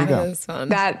 fun. Yeah, there you go. It is fun.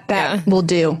 That will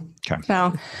do. Okay.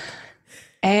 So,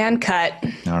 and cut.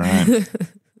 All right.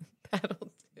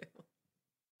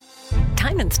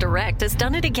 Diamonds Direct has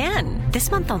done it again.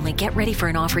 This month only, get ready for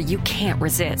an offer you can't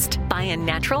resist. Buy a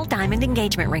natural diamond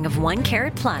engagement ring of 1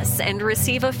 carat plus and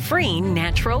receive a free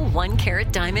natural 1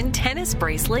 carat diamond tennis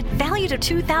bracelet valued at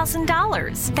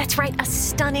 $2,000. That's right, a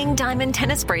stunning diamond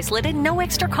tennis bracelet at no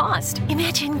extra cost.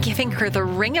 Imagine giving her the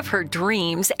ring of her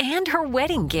dreams and her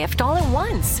wedding gift all at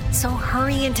once. So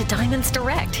hurry into Diamonds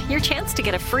Direct. Your chance to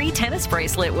get a free tennis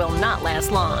bracelet will not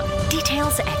last long.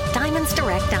 Details at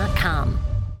diamondsdirect.com.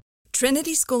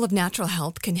 Trinity School of Natural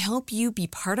Health can help you be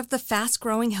part of the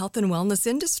fast-growing health and wellness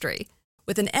industry.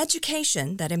 With an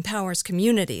education that empowers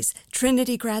communities,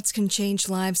 Trinity grads can change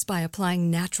lives by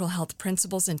applying natural health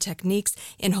principles and techniques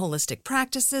in holistic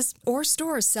practices or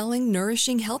stores selling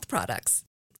nourishing health products.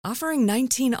 Offering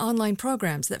 19 online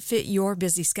programs that fit your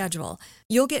busy schedule,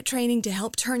 you'll get training to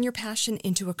help turn your passion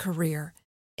into a career.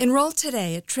 Enroll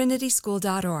today at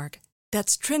trinityschool.org.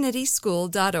 That's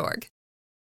trinityschool.org.